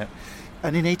them in a minute.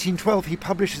 And in 1812 he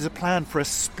publishes a plan for a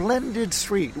splendid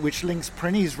street which links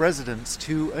Prinny's residence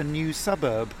to a new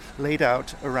suburb laid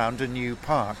out around a new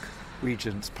park,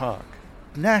 Regent's Park.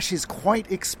 Nash is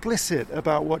quite explicit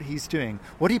about what he's doing.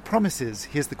 What he promises,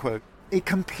 here's the quote, a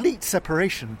complete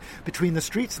separation between the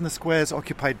streets and the squares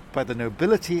occupied by the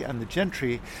nobility and the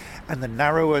gentry, and the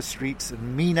narrower streets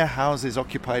and meaner houses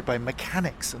occupied by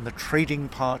mechanics and the trading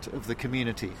part of the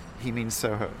community. He means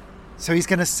Soho. So he's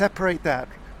going to separate that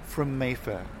from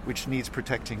Mayfair, which needs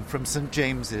protecting, from St.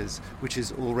 James's, which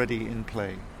is already in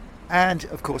play. And,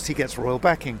 of course, he gets royal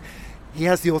backing. He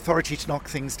has the authority to knock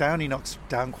things down. He knocks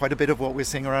down quite a bit of what we're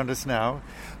seeing around us now.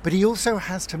 But he also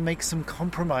has to make some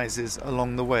compromises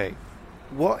along the way.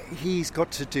 What he's got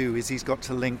to do is he's got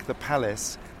to link the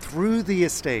palace through the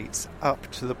estates up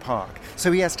to the park.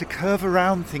 So he has to curve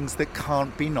around things that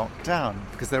can't be knocked down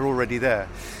because they're already there.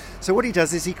 So what he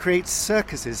does is he creates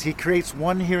circuses. He creates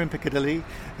one here in Piccadilly.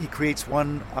 He creates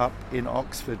one up in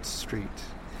Oxford Street.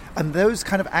 And those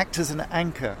kind of act as an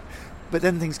anchor. But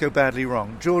then things go badly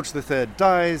wrong. George III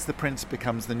dies, the prince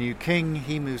becomes the new king,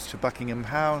 he moves to Buckingham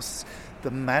House, the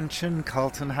mansion,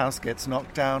 Carlton House, gets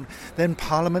knocked down. Then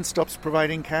Parliament stops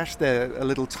providing cash. They're a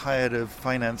little tired of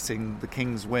financing the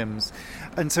king's whims.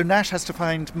 And so Nash has to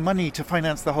find money to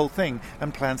finance the whole thing,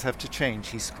 and plans have to change.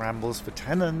 He scrambles for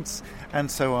tenants, and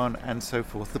so on and so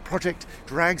forth. The project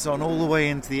drags on all the way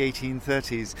into the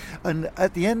 1830s, and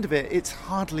at the end of it, it's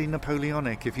hardly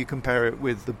Napoleonic if you compare it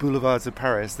with the boulevards of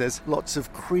Paris. There's lots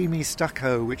of creamy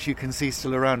stucco, which you can see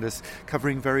still around us,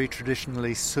 covering very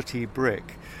traditionally sooty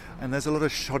brick. And there's a lot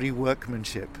of shoddy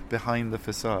workmanship behind the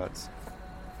facades.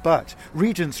 But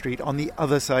Regent Street, on the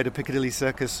other side of Piccadilly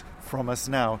Circus from us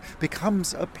now,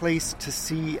 becomes a place to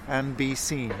see and be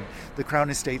seen. The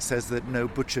Crown Estate says that no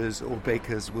butchers or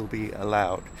bakers will be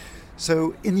allowed.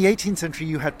 So in the 18th century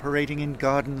you had parading in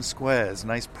garden squares,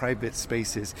 nice private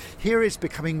spaces. Here it's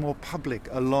becoming more public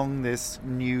along this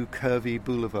new curvy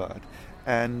boulevard.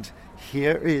 And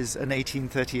here is an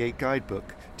 1838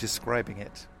 guidebook describing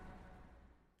it.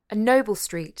 A noble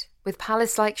street with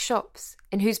palace-like shops,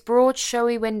 in whose broad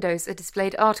showy windows are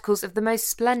displayed articles of the most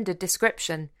splendid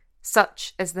description,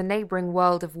 such as the neighbouring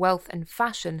world of wealth and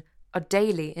fashion are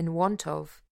daily in want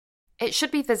of. It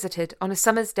should be visited on a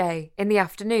summer's day in the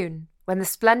afternoon, when the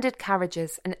splendid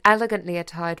carriages and elegantly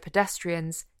attired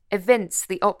pedestrians evince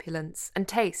the opulence and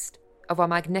taste of our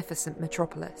magnificent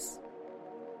metropolis.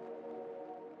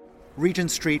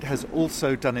 Regent Street has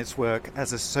also done its work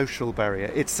as a social barrier.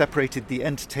 It separated the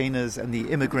entertainers and the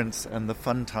immigrants and the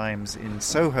fun times in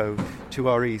Soho to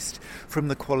our east from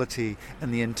the quality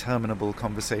and the interminable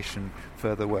conversation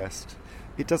further west.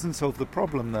 It doesn't solve the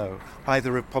problem, though,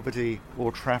 either of poverty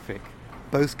or traffic.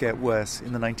 Both get worse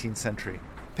in the 19th century.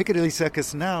 Piccadilly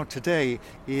Circus now, today,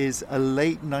 is a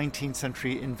late 19th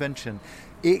century invention.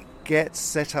 It gets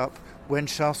set up when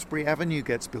Shaftesbury Avenue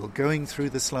gets built, going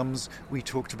through the slums we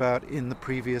talked about in the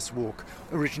previous walk.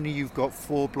 Originally you've got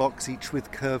 4 blocks, each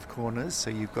with curved corners, so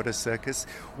you've got a circus.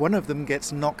 One of them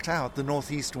gets knocked out, the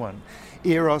northeast one.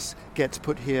 Eros gets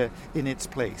put here in its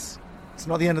place. It's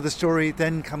not the end of the story.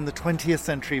 Then come the 20th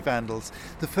century vandals.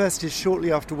 The first is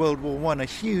shortly after World War I, a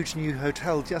huge new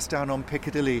hotel just down on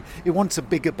Piccadilly. It wants a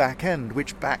bigger back end,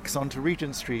 which backs onto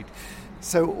Regent Street.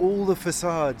 So all the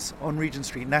facades on Regent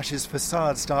Street, Nash's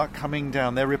facades, start coming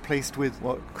down. They're replaced with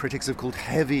what critics have called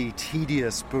heavy,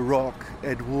 tedious, Baroque,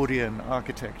 Edwardian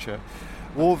architecture.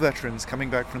 War veterans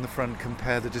coming back from the front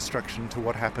compare the destruction to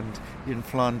what happened in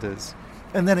Flanders.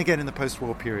 And then again in the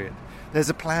post-war period. There's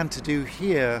a plan to do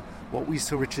here what we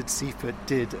saw Richard Seifert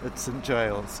did at St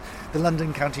Giles. The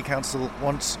London County Council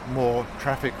wants more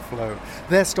traffic flow.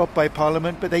 They're stopped by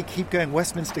Parliament, but they keep going.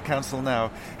 Westminster Council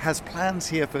now has plans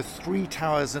here for 3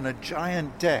 towers and a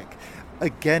giant deck.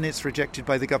 Again, it's rejected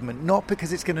by the government, not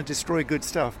because it's going to destroy good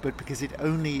stuff, but because it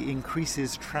only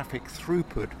increases traffic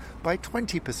throughput by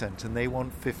 20%, and they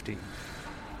want 50%.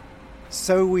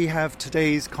 So we have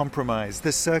today's compromise.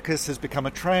 The circus has become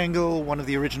a triangle. One of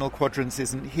the original quadrants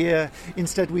isn't here.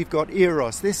 Instead, we've got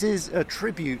Eros. This is a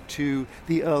tribute to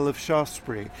the Earl of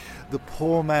Shaftesbury, the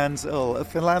poor man's Earl, a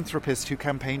philanthropist who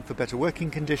campaigned for better working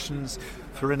conditions,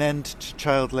 for an end to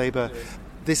child labour.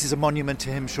 This is a monument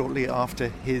to him shortly after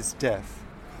his death.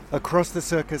 Across the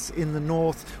circus in the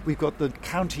north, we've got the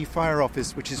County Fire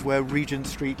Office, which is where Regent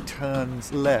Street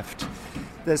turns left.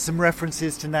 There's some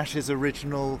references to Nash's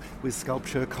original with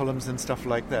sculpture, columns and stuff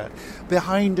like that.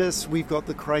 Behind us, we've got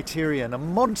the Criterion, a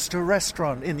monster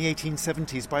restaurant in the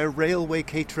 1870s by a railway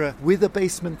caterer with a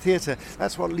basement theatre.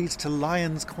 That's what leads to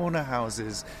Lyons Corner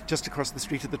Houses just across the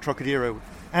street at the Trocadero.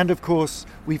 And of course,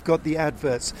 we've got the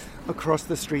adverts across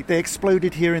the street. They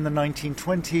exploded here in the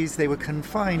 1920s. They were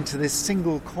confined to this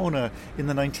single corner in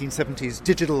the 1970s.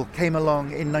 Digital came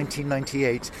along in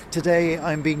 1998. Today,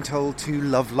 I'm being told to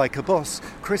love like a boss.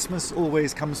 Christmas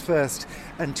always comes first,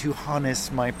 and to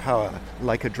harness my power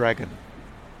like a dragon.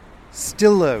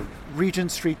 Still though,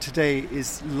 Regent Street today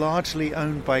is largely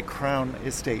owned by Crown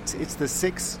Estates. It's the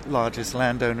 6th largest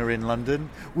landowner in London.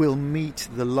 We'll meet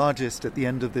the largest at the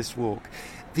end of this walk.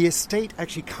 The estate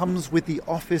actually comes with the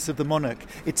office of the monarch.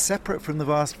 It's separate from the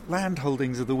vast land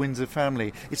holdings of the Windsor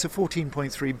family. It's a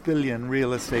 14.3 billion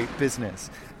real estate business.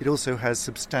 It also has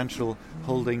substantial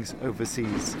holdings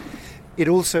overseas. It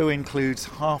also includes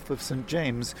half of St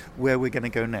James, where we're going to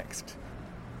go next.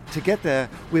 To get there,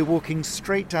 we're walking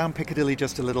straight down Piccadilly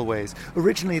just a little ways.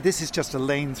 Originally, this is just a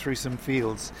lane through some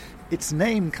fields. Its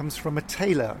name comes from a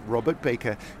tailor, Robert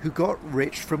Baker, who got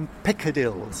rich from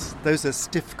pickadilles. Those are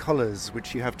stiff collars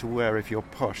which you have to wear if you're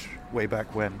posh, way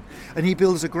back when. And he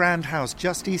builds a grand house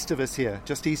just east of us here,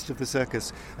 just east of the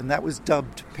circus, and that was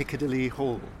dubbed Piccadilly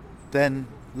Hall. Then,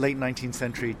 late 19th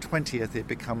century, 20th, it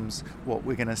becomes what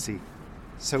we're going to see.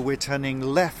 So we're turning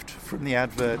left from the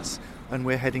adverts and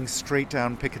we're heading straight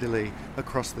down Piccadilly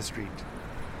across the street.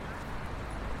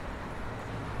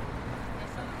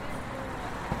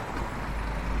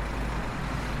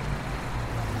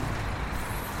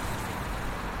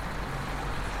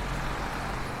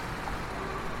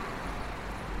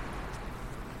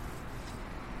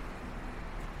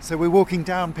 So we're walking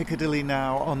down Piccadilly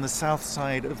now on the south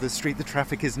side of the street. The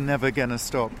traffic is never going to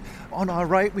stop. On our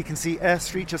right, we can see Eyre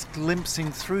Street just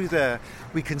glimpsing through there.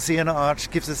 We can see an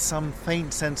arch, gives us some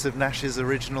faint sense of Nash's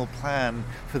original plan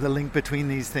for the link between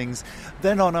these things.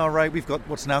 Then on our right, we've got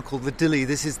what's now called the Dilly.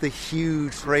 This is the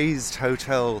huge raised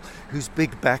hotel whose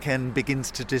big back end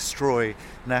begins to destroy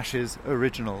Nash's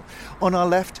original. On our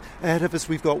left, ahead of us,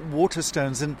 we've got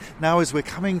Waterstones. And now as we're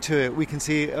coming to it, we can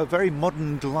see a very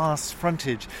modern glass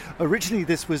frontage. Originally,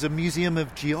 this was a museum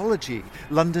of geology,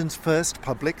 London's first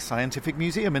public scientific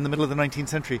museum in the middle of the 19th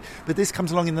century. But this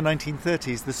comes along in the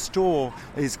 1930s. The store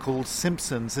is called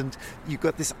Simpson's, and you've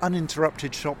got this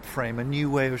uninterrupted shop frame, a new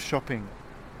way of shopping.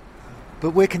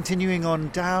 But we're continuing on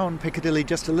down Piccadilly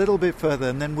just a little bit further,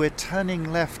 and then we're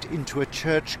turning left into a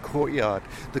church courtyard,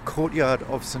 the courtyard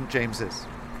of St James's.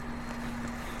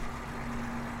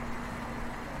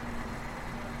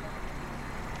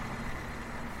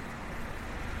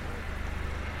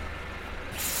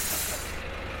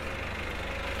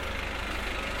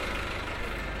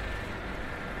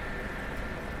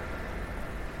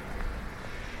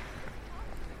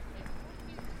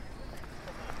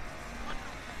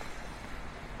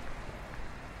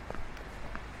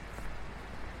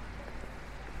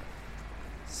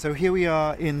 So here we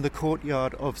are in the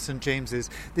courtyard of St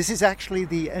James's. This is actually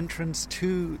the entrance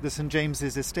to the St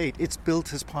James's estate. It's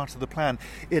built as part of the plan,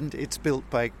 and it's built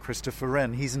by Christopher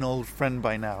Wren. He's an old friend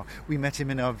by now. We met him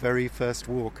in our very first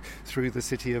walk through the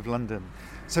City of London.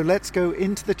 So let's go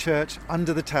into the church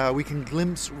under the tower. We can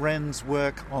glimpse Wren's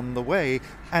work on the way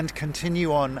and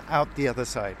continue on out the other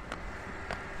side.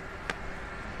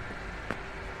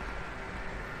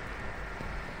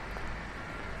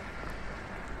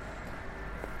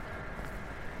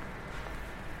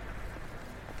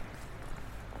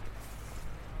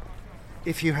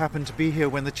 If you happen to be here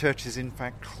when the church is in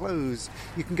fact closed,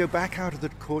 you can go back out of the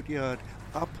courtyard,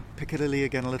 up Piccadilly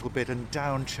again a little bit and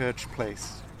down Church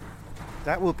Place.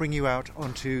 That will bring you out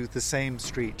onto the same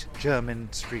street,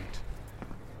 Jermyn Street.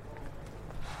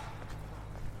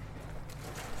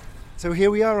 So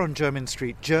here we are on Jermyn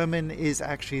Street. Jermyn is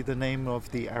actually the name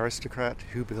of the aristocrat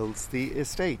who builds the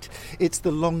estate. It's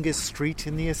the longest street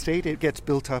in the estate. It gets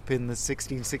built up in the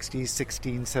 1660s,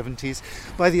 1670s.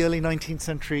 By the early 19th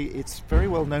century, it's very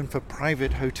well known for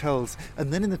private hotels.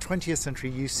 And then in the 20th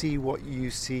century, you see what you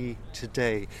see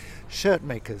today. Shirt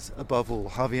makers, above all.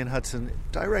 Harvey and Hudson,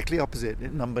 directly opposite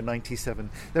at number 97.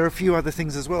 There are a few other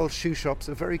things as well. Shoe shops,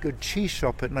 a very good cheese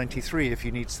shop at 93 if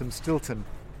you need some Stilton.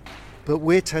 but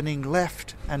we're turning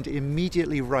left and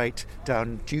immediately right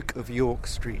down Duke of York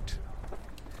Street.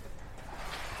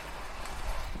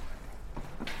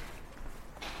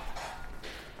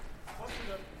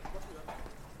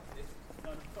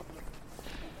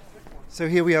 So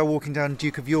here we are walking down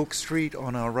Duke of York Street.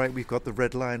 On our right we've got the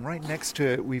Red Lion. Right next to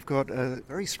it we've got a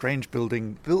very strange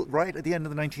building built right at the end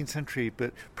of the 19th century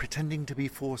but pretending to be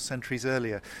 4 centuries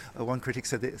earlier. One critic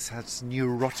said that it has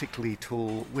neurotically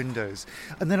tall windows.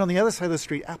 And then on the other side of the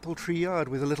street, Apple Tree Yard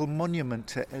with a little monument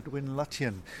to Edwin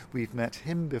Lutyens. We've met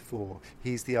him before.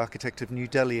 He's the architect of New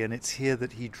Delhi, and it's here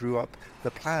that he drew up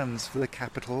the plans for the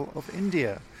capital of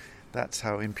India. That's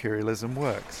how imperialism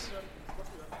works.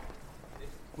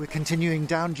 We're continuing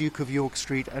down Duke of York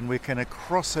Street and we're going to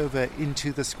cross over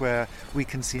into the square we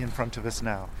can see in front of us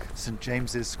now, St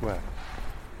James's Square.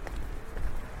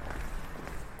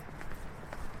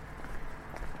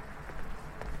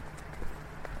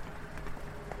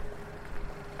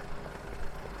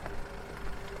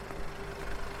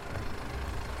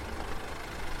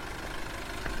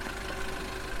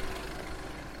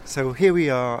 So here we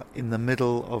are in the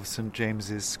middle of St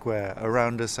James's Square.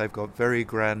 Around us I've got very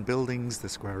grand buildings. The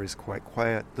square is quite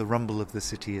quiet. The rumble of the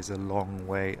city is a long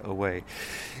way away.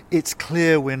 It's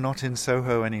clear we're not in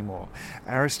Soho anymore.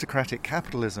 Aristocratic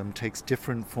capitalism takes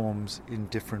different forms in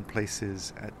different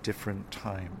places at different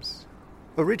times.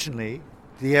 Originally,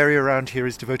 the area around here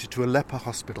is devoted to a leper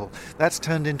hospital. That's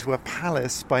turned into a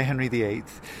palace by Henry VIII.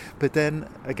 But then,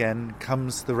 again,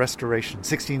 comes the Restoration,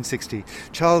 1660.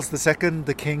 Charles II,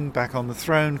 the king, back on the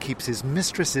throne, keeps his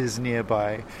mistresses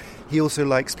nearby. He also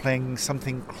likes playing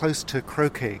something close to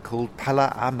croquet called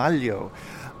Palla a Maglio.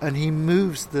 And he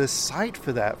moves the site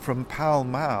for that from Pall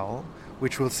Mall,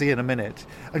 which we'll see in a minute,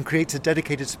 and creates a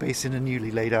dedicated space in a newly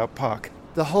laid out park.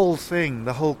 The whole thing,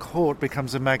 the whole court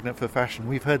becomes a magnet for fashion.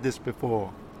 We've heard this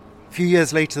before. A few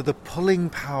years later, the pulling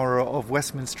power of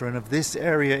Westminster and of this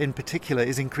area in particular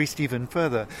is increased even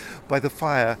further by the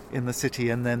fire in the city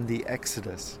and then the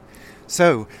exodus.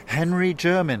 So, Henry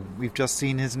Jermyn, we've just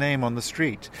seen his name on the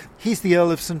street. He's the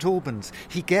Earl of St Albans.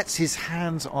 He gets his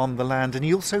hands on the land and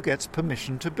he also gets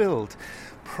permission to build,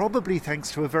 probably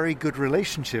thanks to a very good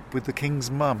relationship with the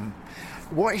king's mum.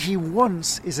 What he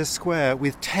wants is a square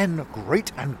with 10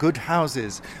 great and good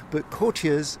houses, but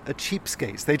courtiers are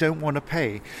cheapskates. They don't want to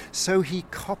pay. So he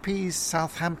copies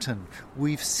Southampton.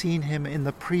 We've seen him in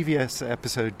the previous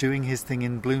episode doing his thing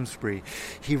in Bloomsbury.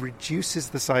 He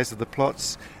reduces the size of the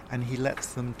plots and he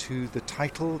lets them to the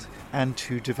titled and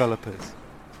to developers.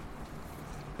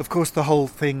 Of course, the whole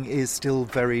thing is still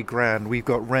very grand. We've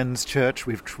got Wren's Church,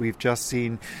 which we've just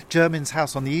seen. Jermyn's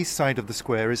house on the east side of the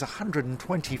square is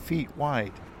 120 feet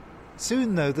wide.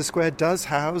 Soon, though, the square does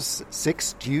house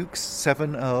 6 dukes,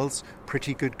 7 earls,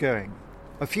 pretty good going.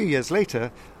 A few years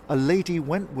later, a Lady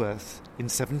Wentworth in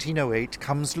 1708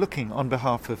 comes looking on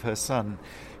behalf of her son,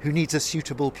 who needs a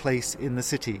suitable place in the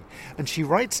city, and she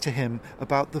writes to him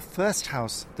about the first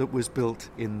house that was built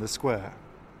in the square.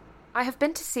 I have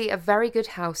been to see a very good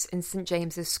house in St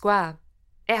James's Square.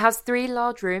 It has 3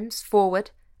 large rooms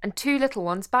forward and 2 little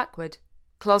ones backward,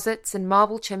 closets and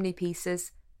marble chimney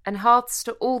pieces, and hearths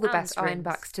to all the best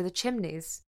ironbacks to the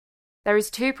chimneys. There is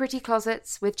 2 pretty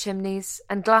closets with chimneys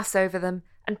and glass over them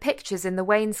and pictures in the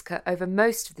wainscot over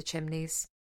most of the chimneys.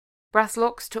 Brass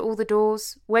locks to all the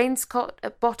doors, wainscot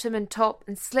at bottom and top,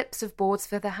 and slips of boards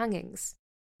for the hangings.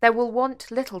 There will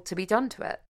want little to be done to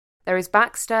it. There is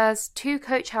backstairs, 2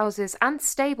 coach houses and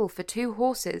stable for 2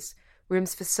 horses,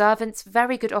 rooms for servants,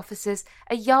 very good offices,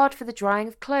 a yard for the drying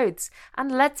of clothes,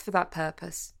 and leads for that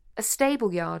purpose, a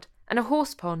stable yard, and a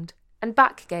horse pond, and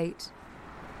back gate.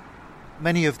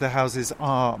 Many of the houses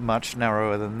are much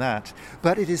narrower than that,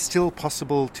 but it is still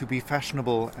possible to be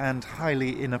fashionable and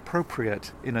highly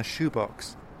inappropriate in a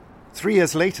shoebox. 3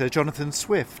 years later, Jonathan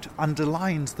Swift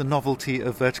underlines the novelty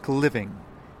of vertical living.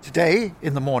 Today,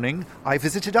 in the morning, I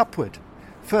visited upward.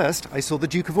 First, I saw the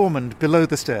Duke of Ormond below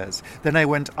the stairs. Then I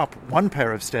went up 1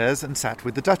 pair of stairs and sat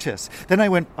with the Duchess. Then I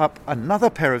went up another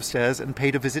pair of stairs and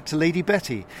paid a visit to Lady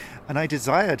Betty. And I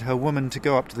desired her woman to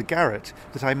go up to the garret,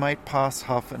 that I might pass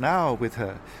half an hour with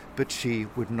her, but she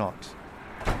would not.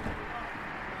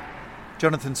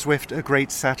 Jonathan Swift, a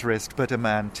great satirist, but a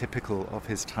man typical of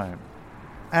his time.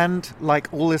 And,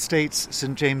 like all estates,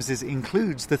 St James's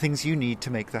includes the things you need to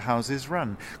make the houses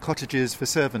run. Cottages for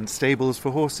servants, stables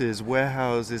for horses,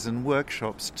 warehouses and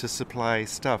workshops to supply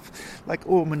stuff, like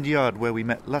Ormond Yard, where we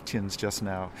met Lutyens just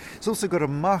now. It's also got a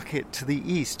market to the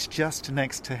east, just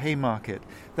next to Haymarket.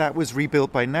 That was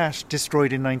rebuilt by Nash,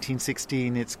 destroyed in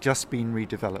 1916. It's just been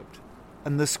redeveloped.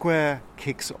 And the square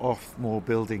kicks off more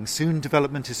building. Soon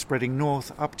development is spreading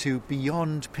north up to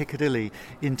beyond Piccadilly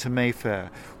into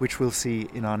Mayfair, which we'll see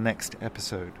in our next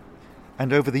episode.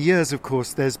 And over the years, of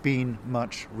course, there's been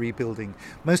much rebuilding.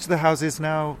 Most of the houses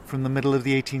now from the middle of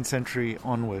the 18th century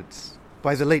onwards.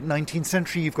 By the late 19th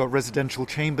century, you've got residential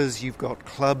chambers, you've got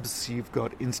clubs, you've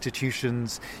got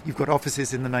institutions, you've got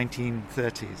offices in the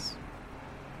 1930s.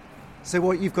 So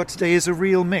what you've got today is a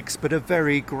real mix, but a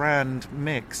very grand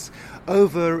mix.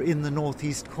 Over in the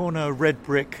northeast corner, red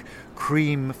brick,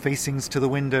 cream facings to the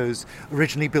windows,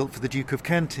 originally built for the Duke of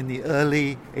Kent in the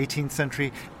early 18th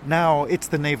century. Now it's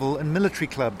the Naval and Military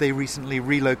Club. They recently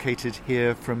relocated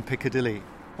here from Piccadilly.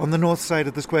 On the north side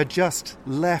of the square, just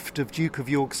left of Duke of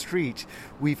York Street,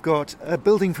 we've got a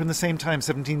building from the same time,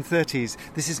 1730s.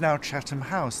 This is now Chatham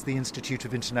House, the Institute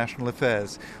of International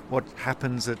Affairs. What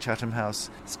happens at Chatham House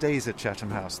stays at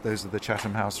Chatham House. Those are the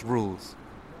Chatham House rules.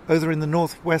 Over in the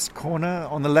northwest corner,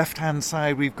 on the left-hand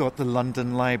side, we've got the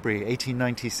London Library,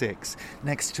 1896.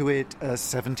 Next to it, a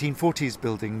 1740s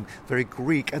building, very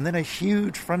Greek, and then a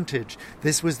huge frontage.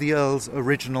 This was the Earl's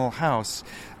original house.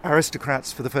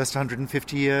 Aristocrats for the first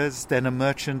 150 years, then a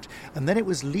merchant, and then it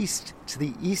was leased to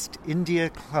the East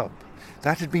India Club.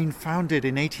 That had been founded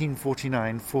in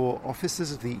 1849 for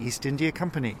officers of the East India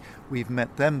Company. We've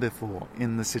met them before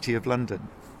in the City of London.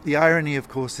 The irony, of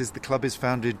course, is the club is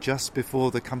founded just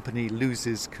before the company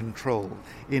loses control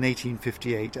in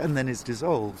 1858 and then is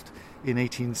dissolved in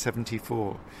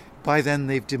 1874. By then,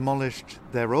 they've demolished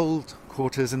their old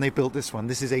quarters and they built this one.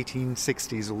 This is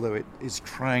 1860s, although it is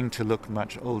trying to look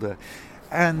much older.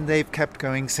 And they've kept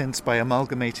going since by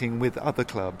amalgamating with other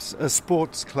clubs. A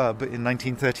sports club in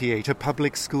 1938, a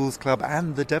public schools club,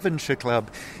 and the Devonshire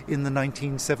Club in the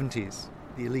 1970s.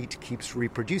 The elite keeps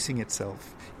reproducing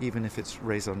itself, even if its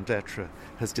raison d'etre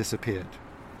has disappeared.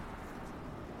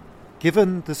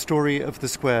 Given the story of the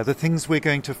square, the things we're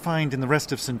going to find in the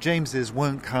rest of St James's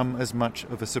won't come as much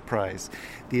of a surprise.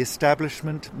 The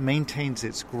establishment maintains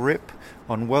its grip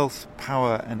on wealth,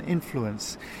 power and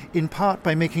influence, in part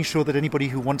by making sure that anybody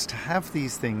who wants to have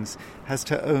these things has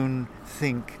to own,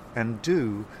 think and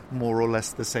do more or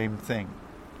less the same thing.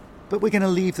 But we're going to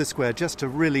leave the square just to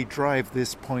really drive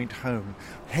this point home.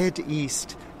 Head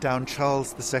east down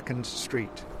Charles II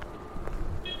Street.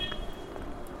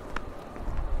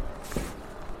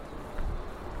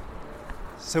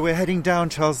 So we're heading down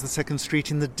Charles II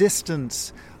Street. In the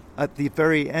distance, at the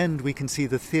very end, we can see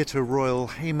the Theatre Royal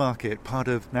Haymarket, part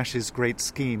of Nash's great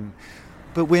scheme.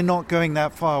 But we're not going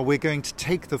that far. We're going to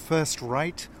take the first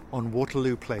right on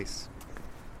Waterloo Place.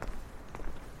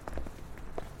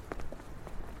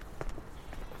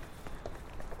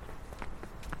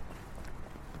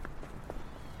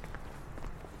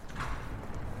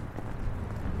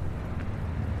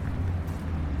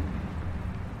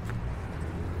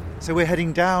 So we're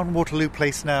heading down Waterloo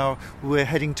Place now. We're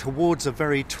heading towards a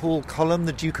very tall column,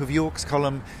 the Duke of York's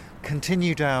column.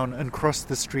 Continue down and cross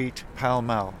the street Pall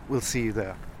Mall. We'll see you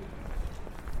there.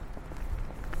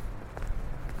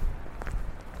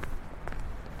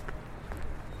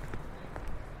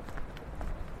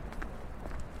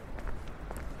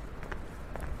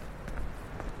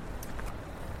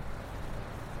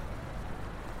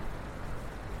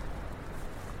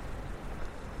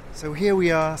 So here we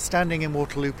are, standing in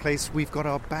Waterloo Place. We've got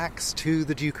our backs to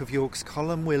the Duke of York's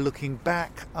column. We're looking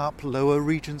back up Lower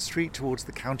Regent Street towards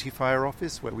the County Fire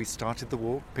Office, where we started the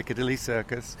walk, Piccadilly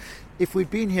Circus. If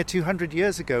we'd been here 200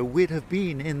 years ago, we'd have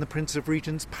been in the Prince of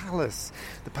Regent's Palace.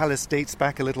 The palace dates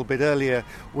back a little bit earlier.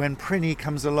 When Prinny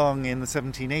comes along in the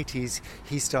 1780s,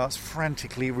 he starts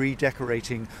frantically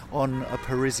redecorating on a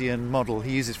Parisian model.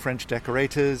 He uses French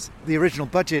decorators. The original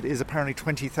budget is apparently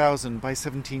 20,000. By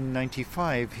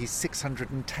 1795, he's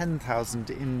 610,000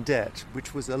 in debt,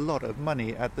 which was a lot of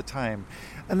money at the time.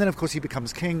 And then, of course, he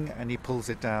becomes king and he pulls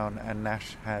it down and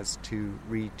Nash has to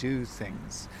redo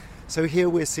things. So here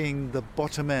we're seeing the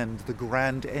bottom end, the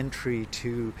grand entry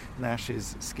to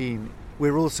Nash's scheme.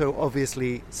 We're also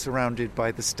obviously surrounded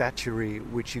by the statuary,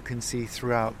 which you can see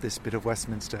throughout this bit of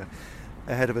Westminster.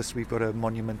 Ahead of us, we've got a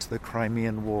monument to the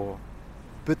Crimean War.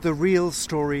 But the real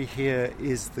story here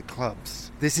is the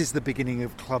clubs. This is the beginning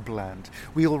of Clubland.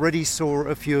 We already saw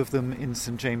a few of them in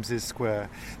St James's Square.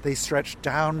 They stretch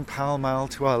down Pall Mall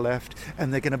to our left,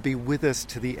 and they're going to be with us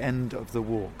to the end of the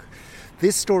walk.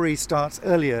 This story starts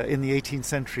earlier in the 18th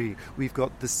century. We've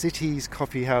got the city's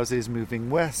coffee houses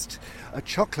moving west. A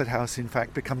chocolate house, in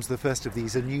fact, becomes the first of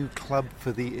these, a new club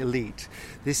for the elite.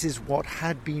 This is what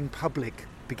had been public,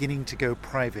 beginning to go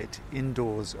private,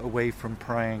 indoors, away from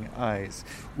prying eyes.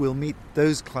 We'll meet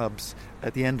those clubs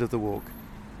at the end of the walk.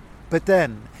 But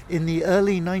then, in the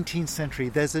early 19th century,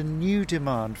 there's a new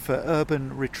demand for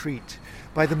urban retreat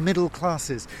by the middle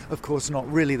classes. Of course, not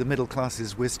really the middle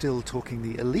classes, we're still talking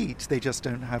the elite. They just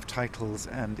don't have titles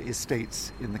and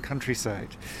estates in the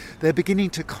countryside. They're beginning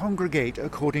to congregate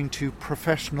according to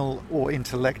professional or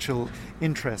intellectual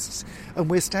interests, and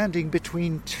we're standing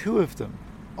between two of them.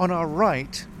 On our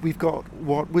right, we've got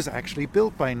what was actually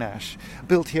built by Nash.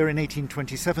 Built here in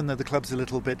 1827, though the club's a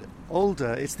little bit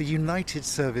older. It's the United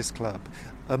Service Club,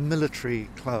 a military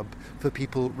club for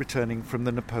people returning from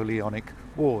the Napoleonic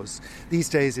Wars. These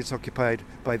days it's occupied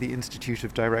by the Institute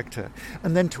of Director.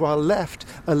 And then to our left,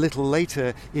 a little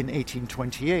later in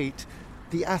 1828,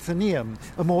 the Athenaeum,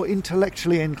 a more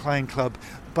intellectually inclined club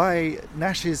by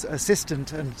Nash's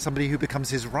assistant and somebody who becomes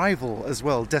his rival as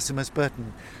well, Decimus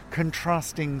Burton.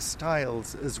 Contrasting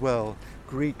styles as well,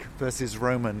 Greek versus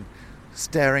Roman,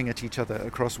 staring at each other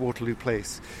across Waterloo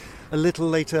Place. A little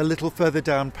later, a little further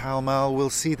down Pall Mall, we'll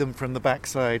see them from the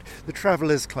backside, the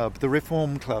Travellers' Club, the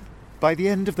Reform Club. By the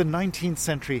end of the 19th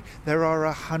century, there are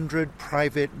 100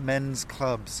 private men's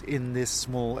clubs in this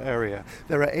small area.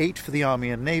 There are 8 for the Army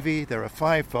and Navy, there are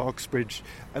 5 for Oxbridge,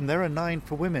 and there are 9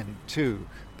 for women too,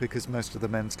 because most of the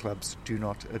men's clubs do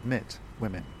not admit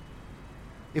women.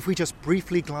 If we just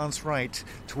briefly glance right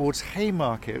towards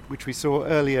Haymarket, which we saw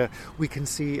earlier, we can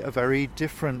see a very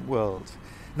different world.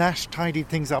 Nash tidied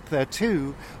things up there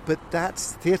too, but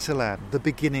that's Theatreland, the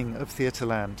beginning of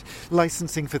Theatreland.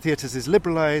 Licensing for theatres is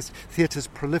liberalised, theatres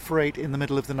proliferate in the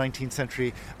middle of the 19th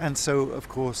century, and so, of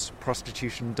course,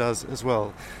 prostitution does as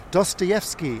well.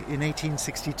 Dostoevsky, in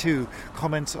 1862,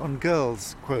 comments on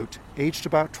girls, quote, aged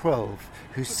about 12,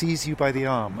 who seize you by the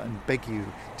arm and beg you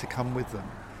to come with them.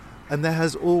 And there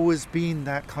has always been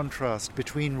that contrast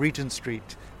between Regent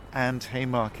Street and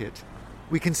Haymarket.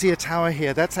 We can see a tower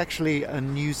here. That's actually a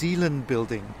New Zealand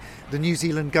building. The New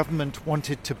Zealand government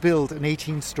wanted to build an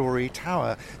 18-storey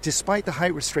tower, despite the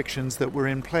height restrictions that were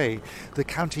in play. The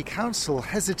county council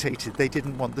hesitated. They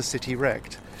didn't want the city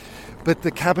wrecked. But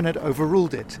the cabinet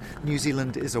overruled it. New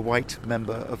Zealand is a white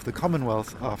member of the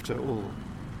Commonwealth, after all.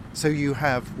 So you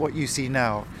have what you see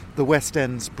now, the West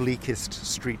End's bleakest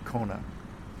street corner.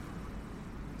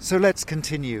 So let's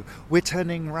continue. We're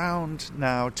turning round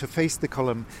now to face the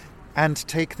column and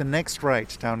take the next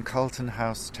right down Carlton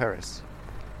House Terrace.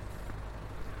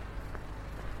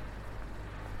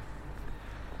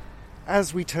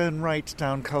 As we turn right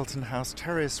down Carlton House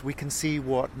Terrace, we can see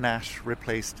what Nash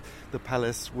replaced the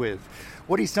palace with.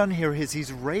 What he's done here is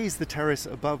he's raised the terrace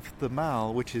above the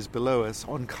Mall, which is below us,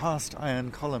 on cast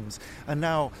iron columns, and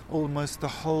now almost the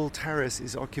whole terrace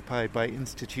is occupied by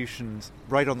institutions.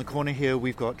 Right on the corner here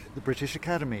we've got the British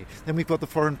Academy, then we've got the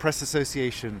Foreign Press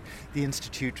Association, the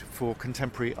Institute for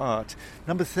Contemporary Art.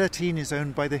 Number 13 is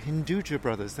owned by the Hinduja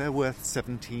brothers. They're worth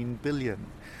 17 billion.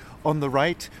 On the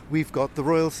right, we've got the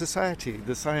Royal Society,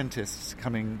 the scientists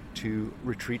coming to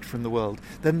retreat from the world.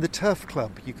 Then the Turf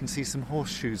Club, you can see some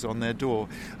horseshoes on their door.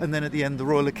 And then at the end, the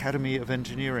Royal Academy of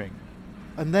Engineering.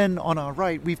 And then on our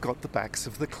right, we've got the backs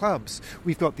of the clubs.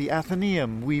 We've got the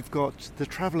Athenaeum, we've got the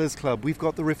Travellers' Club, we've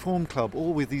got the Reform Club,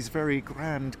 all with these very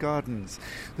grand gardens.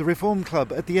 The Reform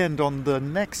Club, at the end on the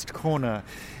next corner,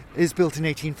 is built in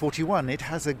 1841. It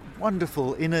has a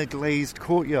wonderful inner glazed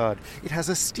courtyard. It has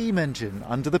a steam engine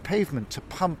under the pavement to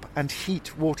pump and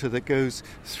heat water that goes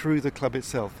through the club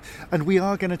itself. And we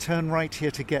are going to turn right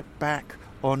here to get back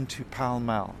onto Pall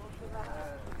Mall.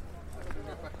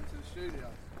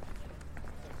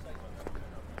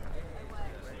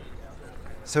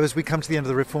 So as we come to the end of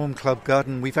the Reform Club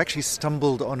garden, we've actually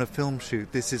stumbled on a film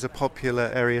shoot. This is a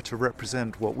popular area to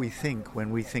represent what we think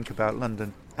when we think about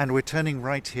London. And we're turning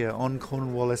right here on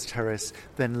Cornwallis Terrace,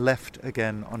 then left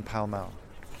again on Pall Mall.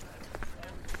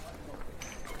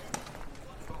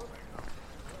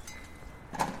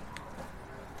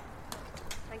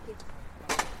 Thank you.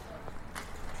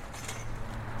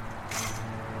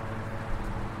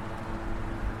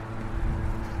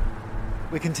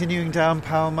 We're continuing down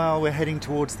Pall Mall. We're heading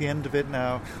towards the end of it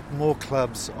now. More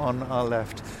clubs on our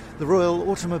left. The Royal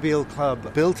Automobile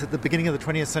Club, built at the beginning of the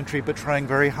 20th century but trying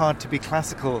very hard to be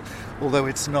classical, although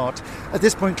it's not. At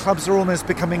this point, clubs are almost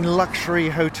becoming luxury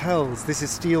hotels. This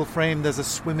is steel framed, there's a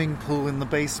swimming pool in the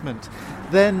basement.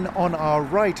 Then on our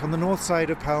right, on the north side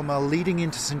of Pall Mall, leading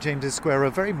into St James's Square, a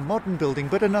very modern building,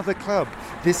 but another club.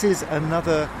 This is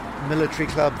another military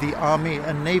club, the Army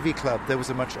and Navy Club. There was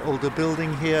a much older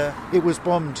building here. It was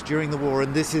bombed during the war,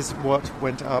 and this is what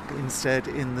went up instead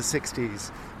in the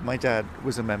 60s. My dad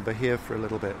was a member here for a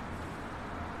little bit.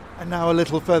 And now a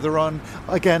little further on,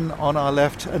 again on our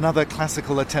left, another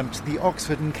classical attempt, the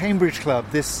Oxford and Cambridge Club,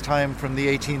 this time from the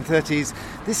 1830s.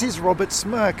 This is Robert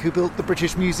Smirke, who built the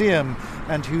British Museum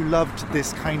and who loved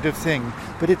this kind of thing,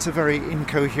 but it's a very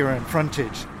incoherent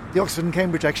frontage. The Oxford and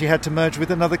Cambridge actually had to merge with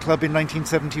another club in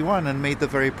 1971 and made the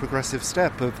very progressive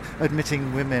step of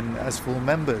admitting women as full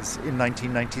members in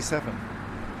 1997.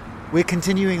 We're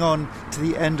continuing on to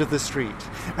the end of the street,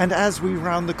 and as we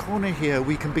round the corner here,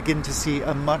 we can begin to see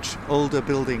a much older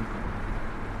building.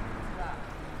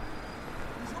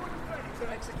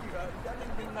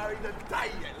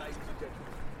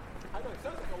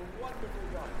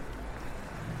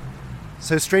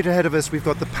 So straight ahead of us, we've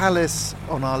got the palace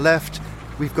on our left,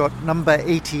 we've got number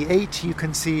 88, you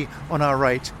can see on our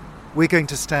right. We're going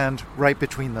to stand right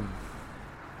between them.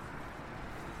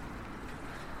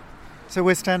 So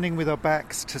we're standing with our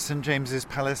backs to St James's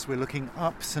Palace. We're looking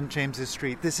up St James's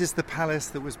Street. This is the palace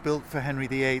that was built for Henry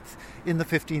VIII in the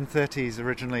 1530s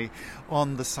originally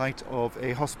on the site of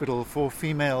a hospital for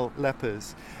female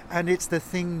lepers. And it's the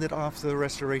thing that after the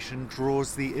Restoration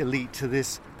draws the elite to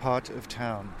this part of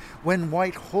town. When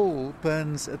Whitehall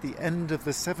burns at the end of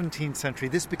the 17th century,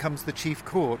 this becomes the chief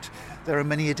court. There are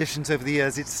many additions over the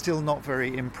years. It's still not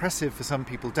very impressive for some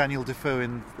people. Daniel Defoe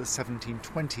in the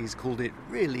 1720s called it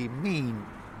really mean.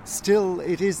 Still,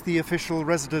 it is the official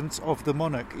residence of the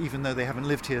monarch, even though they haven't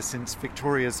lived here since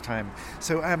Victoria's time.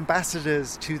 So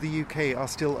ambassadors to the UK are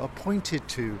still appointed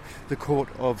to the court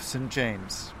of St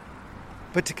James.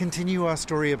 But to continue our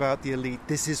story about the elite,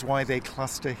 this is why they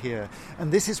cluster here.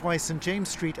 And this is why St James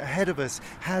Street ahead of us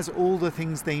has all the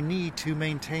things they need to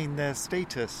maintain their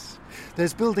status.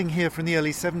 There's building here from the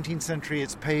early 17th century.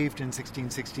 It's paved in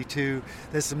 1662.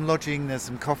 There's some lodging, there's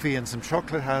some coffee and some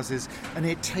chocolate houses. And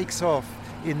it takes off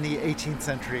in the 18th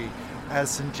century as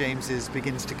St James's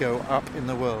begins to go up in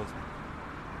the world.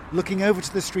 Looking over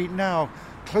to the street now,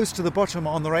 close to the bottom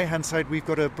on the right-hand side, we've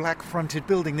got a black-fronted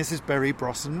building. This is Bury,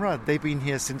 Bros and Rudd. They've been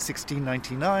here since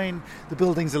 1699. The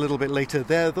building's a little bit later.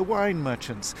 They're the wine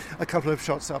merchants. A couple of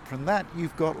shots up from that,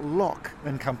 you've got Locke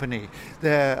and Company.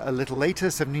 They're a little later,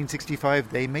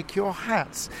 1765. They make your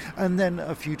hats. And then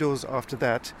a few doors after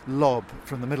that, Lobb,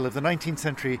 from the middle of the 19th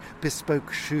century,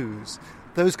 bespoke shoes.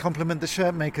 Those complement the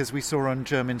shirt makers we saw on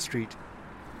Jermyn Street.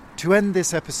 To end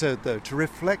this episode, though, to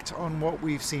reflect on what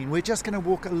we've seen, we're just going to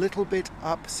walk a little bit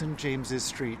up St James's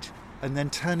Street and then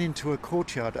turn into a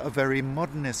courtyard, a very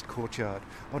modernist courtyard,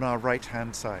 on our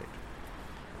right-hand side.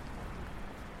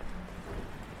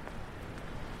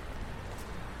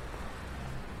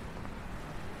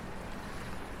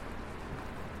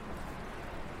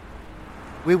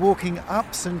 We're walking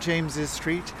up St James's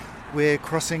Street. We're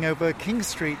crossing over King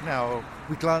Street now.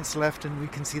 We glance left and we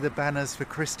can see the banners for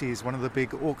Christie's, one of the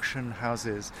big auction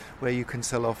houses where you can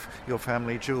sell off your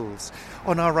family jewels.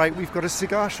 On our right, we've got a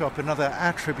cigar shop, another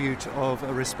attribute of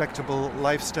a respectable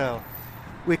lifestyle.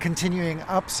 We're continuing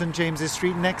up St James's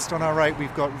Street. Next on our right,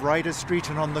 we've got Ryder Street,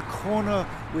 and on the corner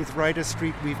with Ryder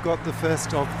Street, we've got the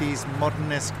first of these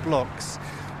modernist blocks.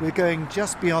 We're going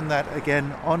just beyond that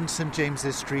again on St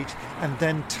James's Street and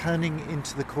then turning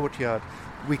into the courtyard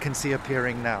we can see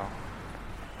appearing now.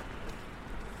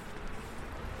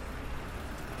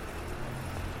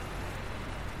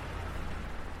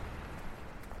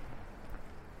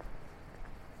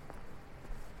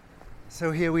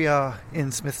 So here we are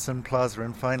in Smithson Plaza,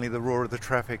 and finally the roar of the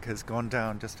traffic has gone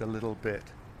down just a little bit.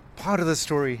 Part of the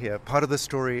story here, part of the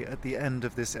story at the end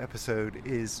of this episode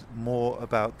is more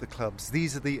about the clubs.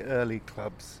 These are the early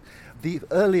clubs. The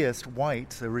earliest,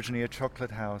 White, originally a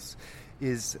chocolate house,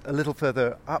 is a little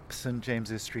further up St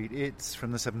James's Street. It's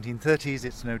from the 1730s.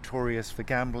 It's notorious for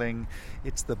gambling.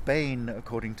 It's the bane,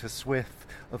 according to Swift,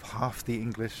 of half the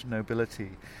English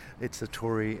nobility. It's a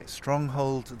Tory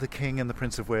stronghold. The King and the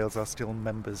Prince of Wales are still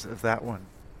members of that one.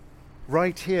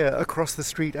 Right here across the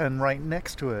street and right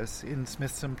next to us in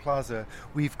Smithson Plaza,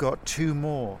 we've got two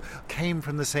more. Came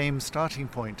from the same starting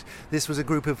point. This was a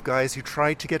group of guys who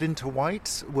tried to get into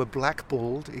White's, were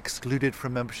blackballed, excluded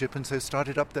from membership, and so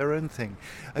started up their own thing.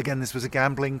 Again, this was a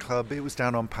gambling club. It was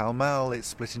down on Pall Mall. It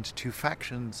split into two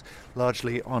factions,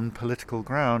 largely on political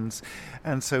grounds.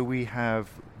 And so we have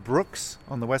Brooks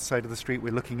on the west side of the street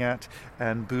we're looking at,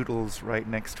 and Boodles right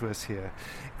next to us here.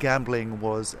 Gambling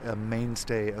was a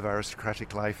mainstay of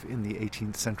aristocratic life in the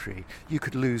 18th century. You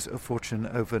could lose a fortune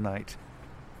overnight.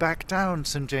 Back down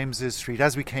St James's Street,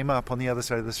 as we came up on the other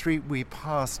side of the street, we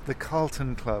passed the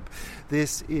Carlton Club.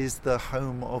 This is the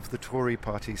home of the Tory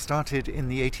party, started in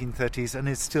the 1830s and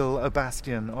is still a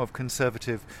bastion of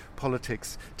conservative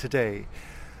politics today.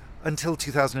 Until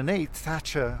 2008,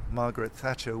 Margaret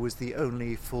Thatcher, was the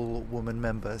only full woman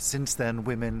member. Since then,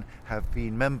 women have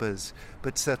been members,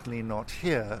 but certainly not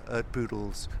here at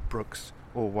Boodles, Brooks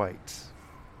or White's.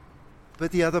 But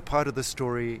the other part of the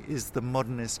story is the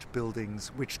modernist buildings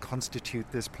which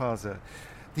constitute this plaza.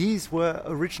 These were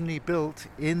originally built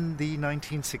in the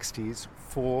 1960s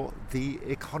for The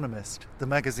Economist, the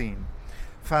magazine.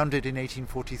 Founded in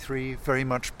 1843, very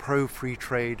much pro-free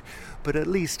trade, but at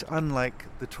least, unlike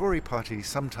the Tory party,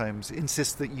 sometimes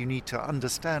insists that you need to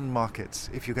understand markets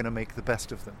if you're going to make the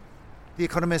best of them. The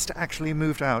Economist actually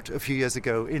moved out a few years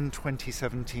ago in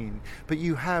 2017, but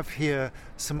you have here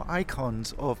some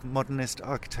icons of modernist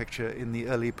architecture in the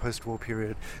early post-war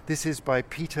period. This is by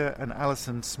Peter and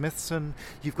Alison Smithson.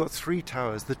 You've got 3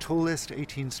 towers. The tallest,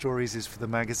 18 stories, is for the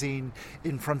magazine.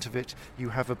 In front of it, you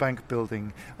have a bank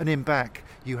building, and in back,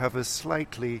 you have a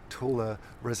slightly taller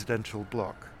residential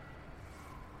block.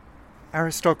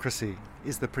 Aristocracy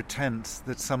is the pretense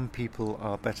that some people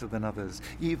are better than others,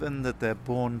 even that they're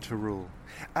born to rule.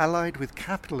 Allied with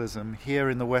capitalism here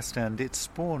in the West End, it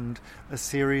spawned a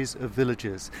series of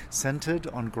villages centred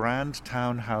on grand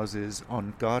town houses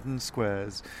on garden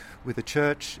squares, with a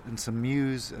church and some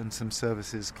mews and some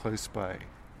services close by.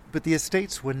 But the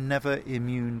estates were never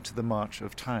immune to the march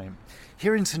of time.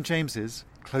 Here in St James's,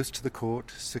 close to the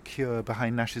court, secure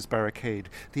behind Nash's barricade,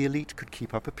 the elite could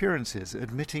keep up appearances,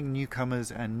 admitting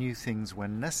newcomers and new things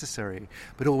when necessary,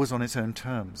 but always on its own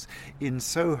terms. In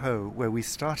Soho, where we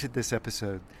started this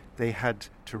episode, they had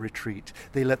to retreat.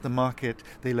 They let the market,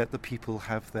 they let the people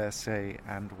have their say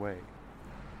and way.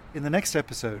 In the next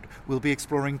episode, we'll be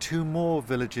exploring 2 more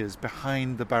villages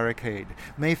behind the barricade,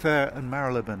 Mayfair and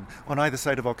Marylebone, on either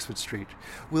side of Oxford Street.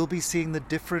 We'll be seeing the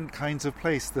different kinds of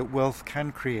place that wealth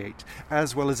can create,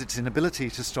 as well as its inability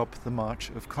to stop the march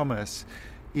of commerce,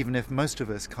 even if most of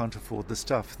us can't afford the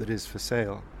stuff that is for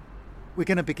sale. We're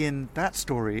going to begin that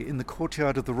story in the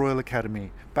courtyard of the Royal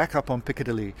Academy, back up on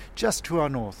Piccadilly, just to our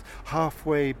north,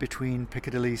 halfway between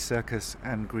Piccadilly Circus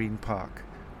and Green Park.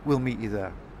 We'll meet you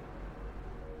there.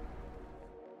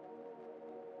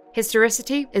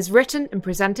 Historicity is written and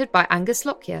presented by Angus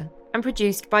Lockyer and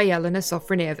produced by Jelena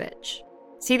Sofronijevic.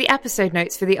 See the episode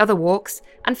notes for the other walks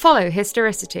and follow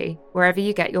Historicity wherever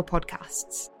you get your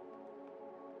podcasts.